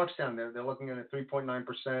saw at Clarkstown, they're looking at a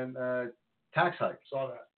 3.9% tax hike. Saw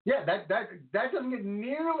that. Yeah, that doesn't get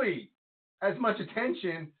nearly as much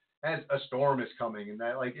attention as a storm is coming, and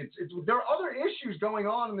that like it's there are other issues going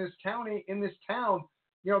on in this county, in this town.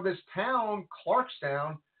 This town,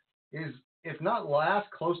 Clarkstown, is, if not last,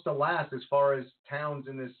 close to last as far as towns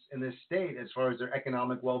in this state as far as their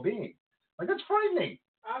economic well-being. Like, that's frightening.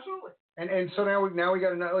 Absolutely. And so now we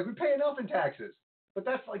got to, like, we pay enough in taxes, but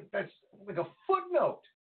that's like a footnote.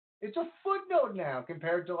 It's a footnote now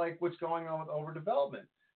compared to like what's going on with overdevelopment,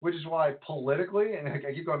 which is why politically, and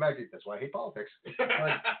I keep going back to it, that's why I hate politics.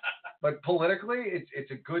 But politically,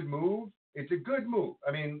 it's a good move. It's a good move.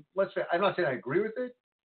 I mean, let's say, I'm not saying I agree with it,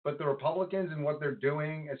 but the Republicans and what they're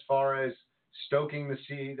doing as far as stoking the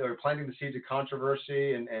seed or planting the seeds of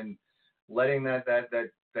controversy and letting that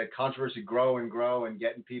controversy grow and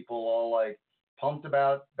getting people all like pumped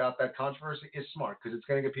about that controversy is smart, because it's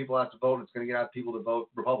going to get people out to vote. It's going to get out people to vote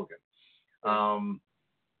Republican.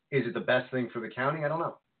 Is it the best thing for the county? I don't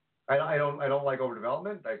know. I don't like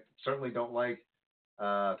overdevelopment. I certainly don't like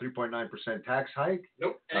 3.9% tax hike.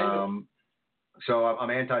 Nope. So I'm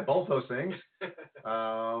anti both those things.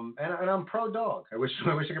 And I'm pro dog. I wish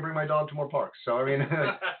I could bring my dog to more parks. So I mean,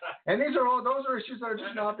 and those are issues that are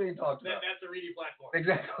just not being talked about. That's a Reedy platform.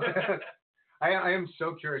 Exactly. I am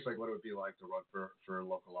so curious, like, what it would be like to run for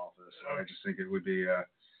local office. I just think it would be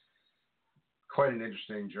quite an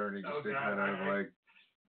interesting journey just to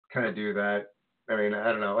kind of do that. I mean,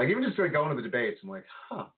 I don't know. Like, even just like going to the debates, I'm like,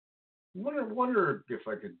 wonder if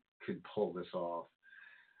I could pull this off.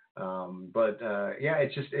 Yeah,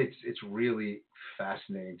 it's really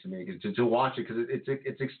fascinating to me to watch it, because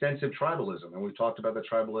it's extensive tribalism, and we've talked about the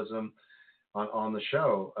tribalism on the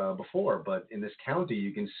show before. But in this county,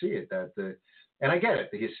 you can see it and I get it.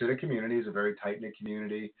 The Hasidic community is a very tight knit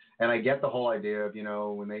community, and I get the whole idea of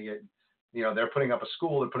when they get they're putting up a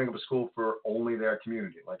school. They're putting up a school for only their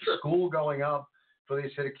community. Like, a school going up for the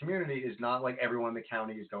Hasidic community is not like everyone in the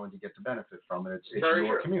county is going to get to benefit from it. It's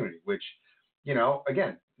your community, which,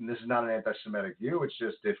 again, this is not an anti-Semitic view. It's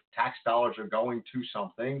just, if tax dollars are going to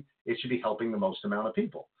something, it should be helping the most amount of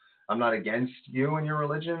people. I'm not against you and your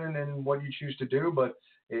religion and what you choose to do, but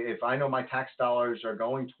if I know my tax dollars are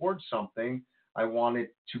going towards something, I want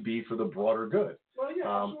it to be for the broader good. Well,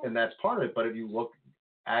 yeah, and that's part of it. But if you look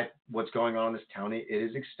at what's going on in this county, it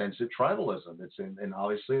is extensive tribalism. And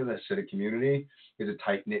obviously the Hasidic community is a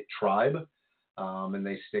tight-knit tribe, and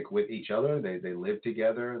they stick with each other. They live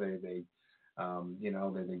together. They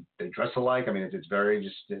dress alike. I mean, it's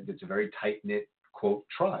a very tight-knit, quote,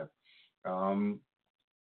 tribe,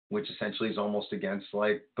 which essentially is almost against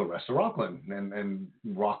like the rest of Rockland, and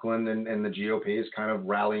Rockland and the GOP is kind of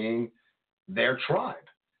rallying their tribe,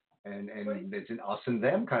 and it's an us and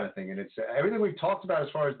them kind of thing. And it's everything we've talked about as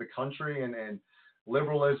far as the country and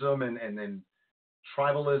liberalism and then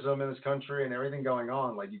tribalism in this country and everything going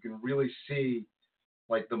on. Like, you can really see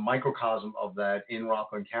like the microcosm of that in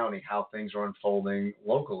Rockland County, how things are unfolding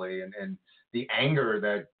locally, and the anger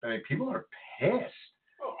that, people are pissed.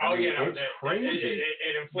 It's crazy.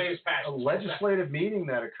 It inflames passion. A legislative meeting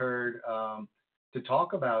that occurred to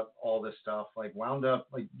talk about all this stuff, like, wound up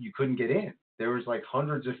like you couldn't get in. There was like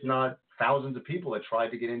hundreds, if not thousands, of people that tried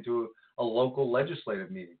to get into a local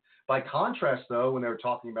legislative meeting. By contrast, though, when they were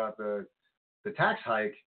talking about the tax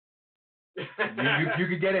hike, you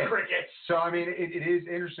could get in. Crickets. So I mean, it is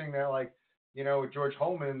interesting that, like, with George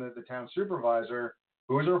Holman, the town supervisor,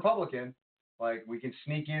 who is a Republican, like, we can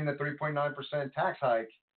sneak in the 3.9% tax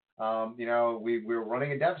hike. We're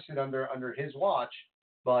running a deficit under his watch,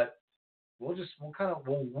 but we'll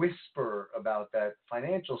whisper about that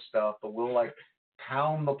financial stuff, but we'll like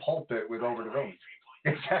pound the pulpit with overdevelopment.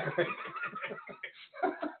 Exactly.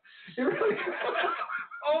 It really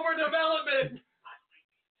overdevelopment.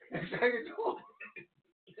 Exactly.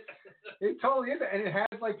 It totally is, and it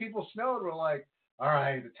has like people snowed. We're like, all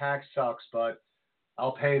right, the tax sucks, but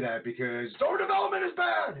I'll pay that because overdevelopment is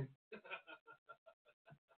bad.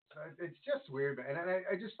 It's just weird, and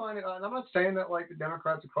I just find it. And I'm not saying that like the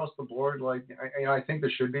Democrats across the board, like I think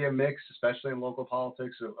there should be a mix, especially in local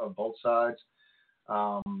politics of both sides.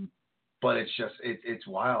 But it's just it's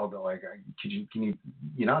wild. Like, can you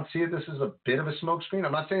not see it? This is a bit of a smokescreen.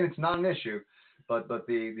 I'm not saying it's not an issue. but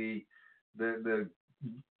the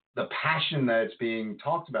passion that it's being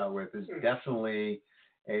talked about with is definitely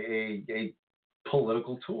a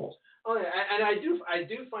political tool. Oh yeah, and I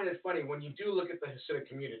do find it funny when you do look at the Hasidic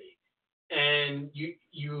community, and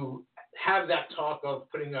you have that talk of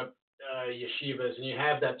putting up yeshivas, and you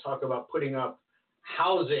have that talk about putting up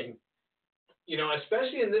housing. You know,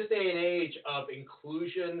 especially in this day and age of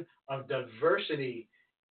inclusion, of diversity,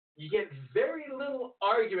 you get very little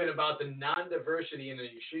argument about the non-diversity in the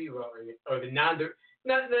yeshiva or the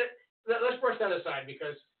let's brush that aside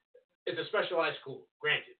because it's a specialized school,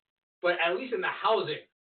 granted. But at least in the housing,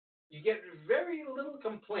 you get very little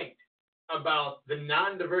complaint about the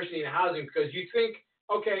non-diversity in housing because you think,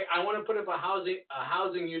 okay, I want to put up a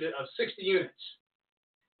housing unit of 60 units.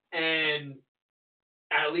 And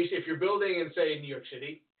at least if you're building in, say, New York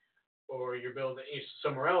City, or you're building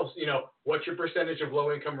somewhere else, you know, what's your percentage of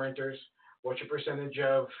low-income renters? What's your percentage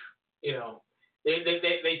of, you know, they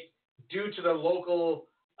due to the local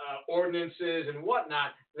ordinances and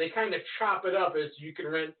whatnot, they kind of chop it up as you can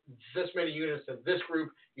rent this many units to this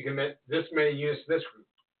group, you can rent this many units to this group.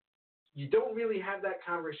 You don't really have that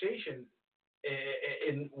conversation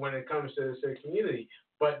when it comes to the community,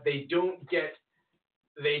 but they don't get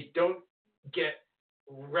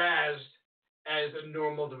razzed as a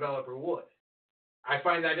normal developer would. I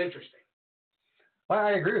find that interesting.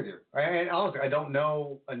 I agree with you. And honestly, I don't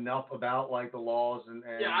know enough about like the laws and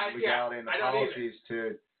legality and the policies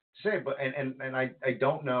to say, but and I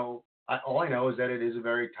don't know. All I know is that it is a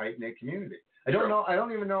very tight knit community. I don't know. I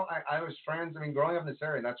don't even know. I was friends. I mean, growing up in this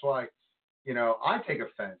area, and that's why, you know, I take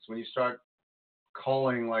offense when you start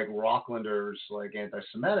calling like Rocklanders like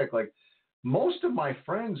anti-Semitic. Like most of my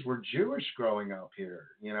friends were Jewish growing up here.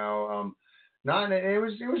 You know, it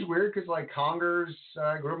was weird because like Congers,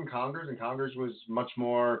 I grew up in Congers, and Congers was much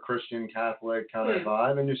more Christian Catholic kind of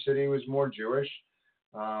vibe, and New City was more Jewish.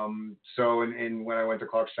 So when I went to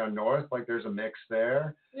Clarkstown North, like there's a mix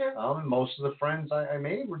there. Yeah. And most of the friends I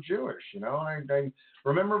made were Jewish, you know. I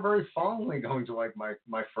remember very fondly going to like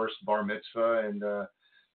my first bar mitzvah, and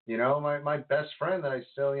you know, my best friend that I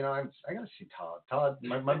still, you know, I gotta see Todd. Todd,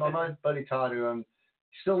 my buddy Todd, who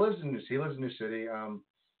still lives in New City.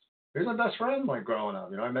 He was my best friend like growing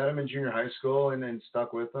up. You know, I met him in junior high school and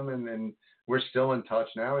stuck with him, and we're still in touch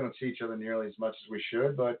now. We don't see each other nearly as much as we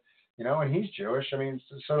should, but you know, and he's Jewish. I mean,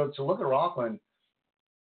 so to look at Rockland,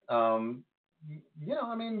 you know,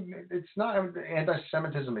 I mean, it's not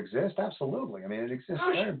anti-Semitism exists. Absolutely. I mean, it exists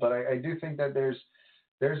there, but I do think that there's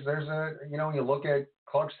a, you know, when you look at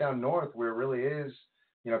Clarkstown North, where it really is,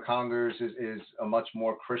 you know, Congers is a much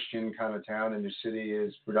more Christian kind of town, and New City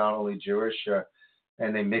is predominantly Jewish,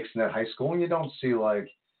 and they mix in that high school, and you don't see like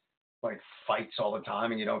fights all the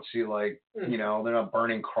time, and you don't see like, you know, they're not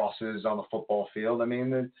burning crosses on the football field. I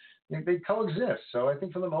mean, they coexist. So I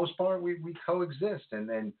think for the most part, we coexist, and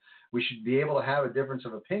then we should be able to have a difference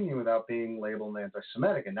of opinion without being labeled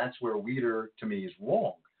anti-Semitic. And that's where Weeder, to me, is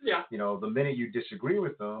wrong. Yeah. You know, the minute you disagree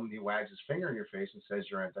with them, he wags his finger in your face and says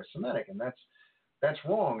you're anti-Semitic, and that's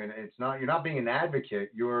wrong. And it's not, you're not being an advocate.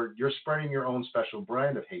 You're spreading your own special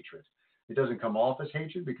brand of hatred. It doesn't come off as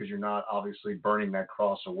hatred because you're not obviously burning that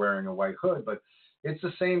cross or wearing a white hood, but it's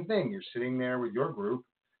the same thing. You're sitting there with your group,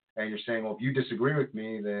 and you're saying, well, if you disagree with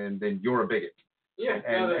me, then you're a bigot. Yeah.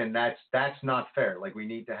 And that's not fair. Like, we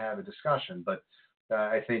need to have a discussion. But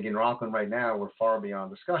I think in Rockland right now, we're far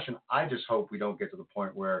beyond discussion. I just hope we don't get to the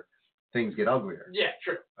point where things get uglier. Yeah,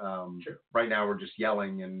 sure. Sure. Right now, we're just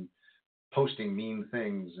yelling and posting mean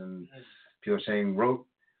things, and people are saying,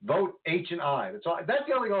 vote H and I. That's all. That's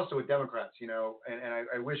the other thing also with Democrats, you know, and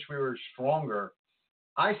I wish we were stronger.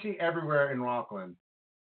 I see everywhere in Rockland,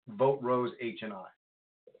 vote Rose H and I.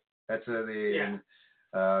 That's the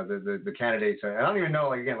candidates. I don't even know,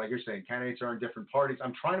 like, again, like you're saying, candidates are in different parties.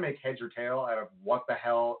 I'm trying to make heads or tail out of what the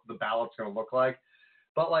hell the ballot's going to look like.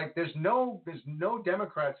 But like, there's no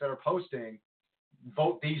Democrats that are posting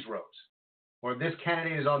vote these rows, or this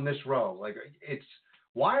candidate is on this row. Like,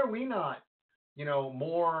 why are we not, you know,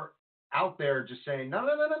 more out there just saying, no,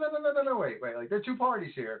 wait. Like, there are two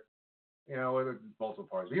parties here, you know, multiple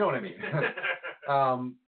parties. You know what I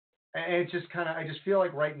mean? And it's just kind of, I just feel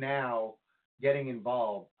like right now, getting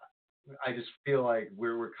involved, I just feel like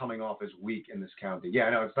we're coming off as weak in this county. Yeah,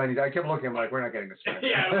 I know, it's funny. I kept looking, I'm like, we're not getting this back.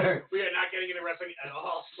 Yeah, we are not getting into wrestling at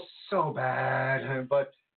all. So bad.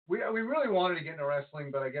 But we really wanted to get into wrestling,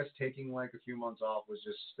 but I guess taking like a few months off was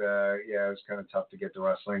just, it was kind of tough to get to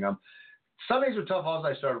wrestling. Sundays are tough. Also,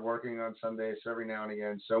 I started working on Sundays every now and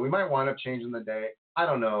again, so we might wind up changing the day. I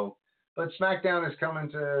don't know. But SmackDown is coming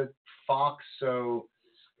to Fox, so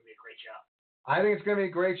it's going to be a great show. I think it's going to be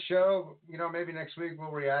a great show. You know, maybe next week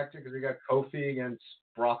we'll react to because we got Kofi against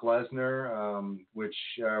Brock Lesnar, which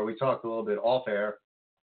we talked a little bit off air.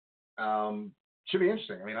 Should be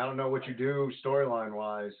interesting. I mean, I don't know what you do storyline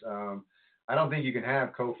wise. I don't think you can have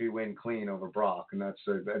Kofi win clean over Brock, and that's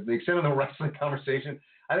the extent of the wrestling conversation.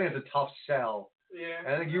 I think it's a tough sell. Yeah.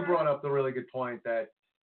 And I think you brought up the really good point that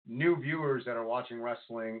new viewers that are watching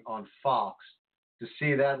wrestling on Fox to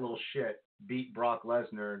see that little shit beat Brock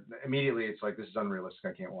Lesnar, immediately it's like, this is unrealistic.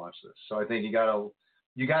 I can't watch this. So I think you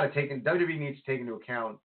gotta take in, WWE needs to take into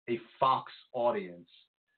account a Fox audience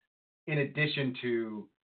in addition to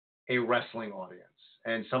a wrestling audience.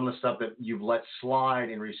 And some of the stuff that you've let slide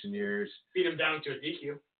in recent years. Beat him down to a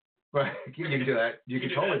DQ. Right. You can do that. You can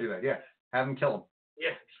totally do that. Yeah. Have him kill him.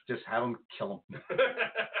 Yeah. Just have him kill him.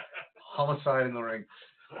 Homicide in the ring.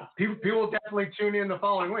 People will definitely tune in the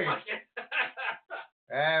following week.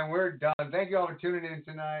 And we're done. Thank you all for tuning in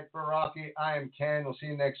tonight. For Rocky, I am Ken. We'll see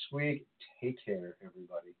you next week. Take care,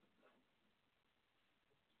 everybody.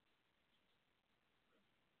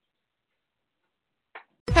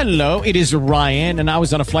 Hello, it is Ryan, and I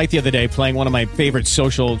was on a flight the other day playing one of my favorite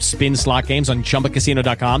social spin slot games on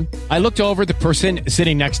ChumbaCasino.com. I looked over at the person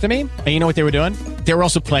sitting next to me, and you know what they were doing? They were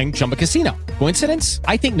also playing Chumba Casino. Coincidence?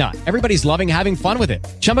 I think not. Everybody's loving having fun with it.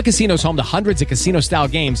 Chumba Casino is home to hundreds of casino-style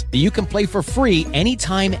games that you can play for free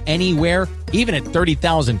anytime, anywhere, even at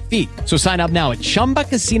 30,000 feet. So sign up now at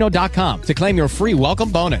ChumbaCasino.com to claim your free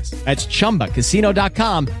welcome bonus. That's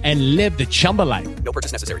ChumbaCasino.com and live the Chumba life. No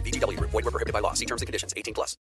purchase necessary. VGW. Void where prohibited by law. See terms and conditions. 18+.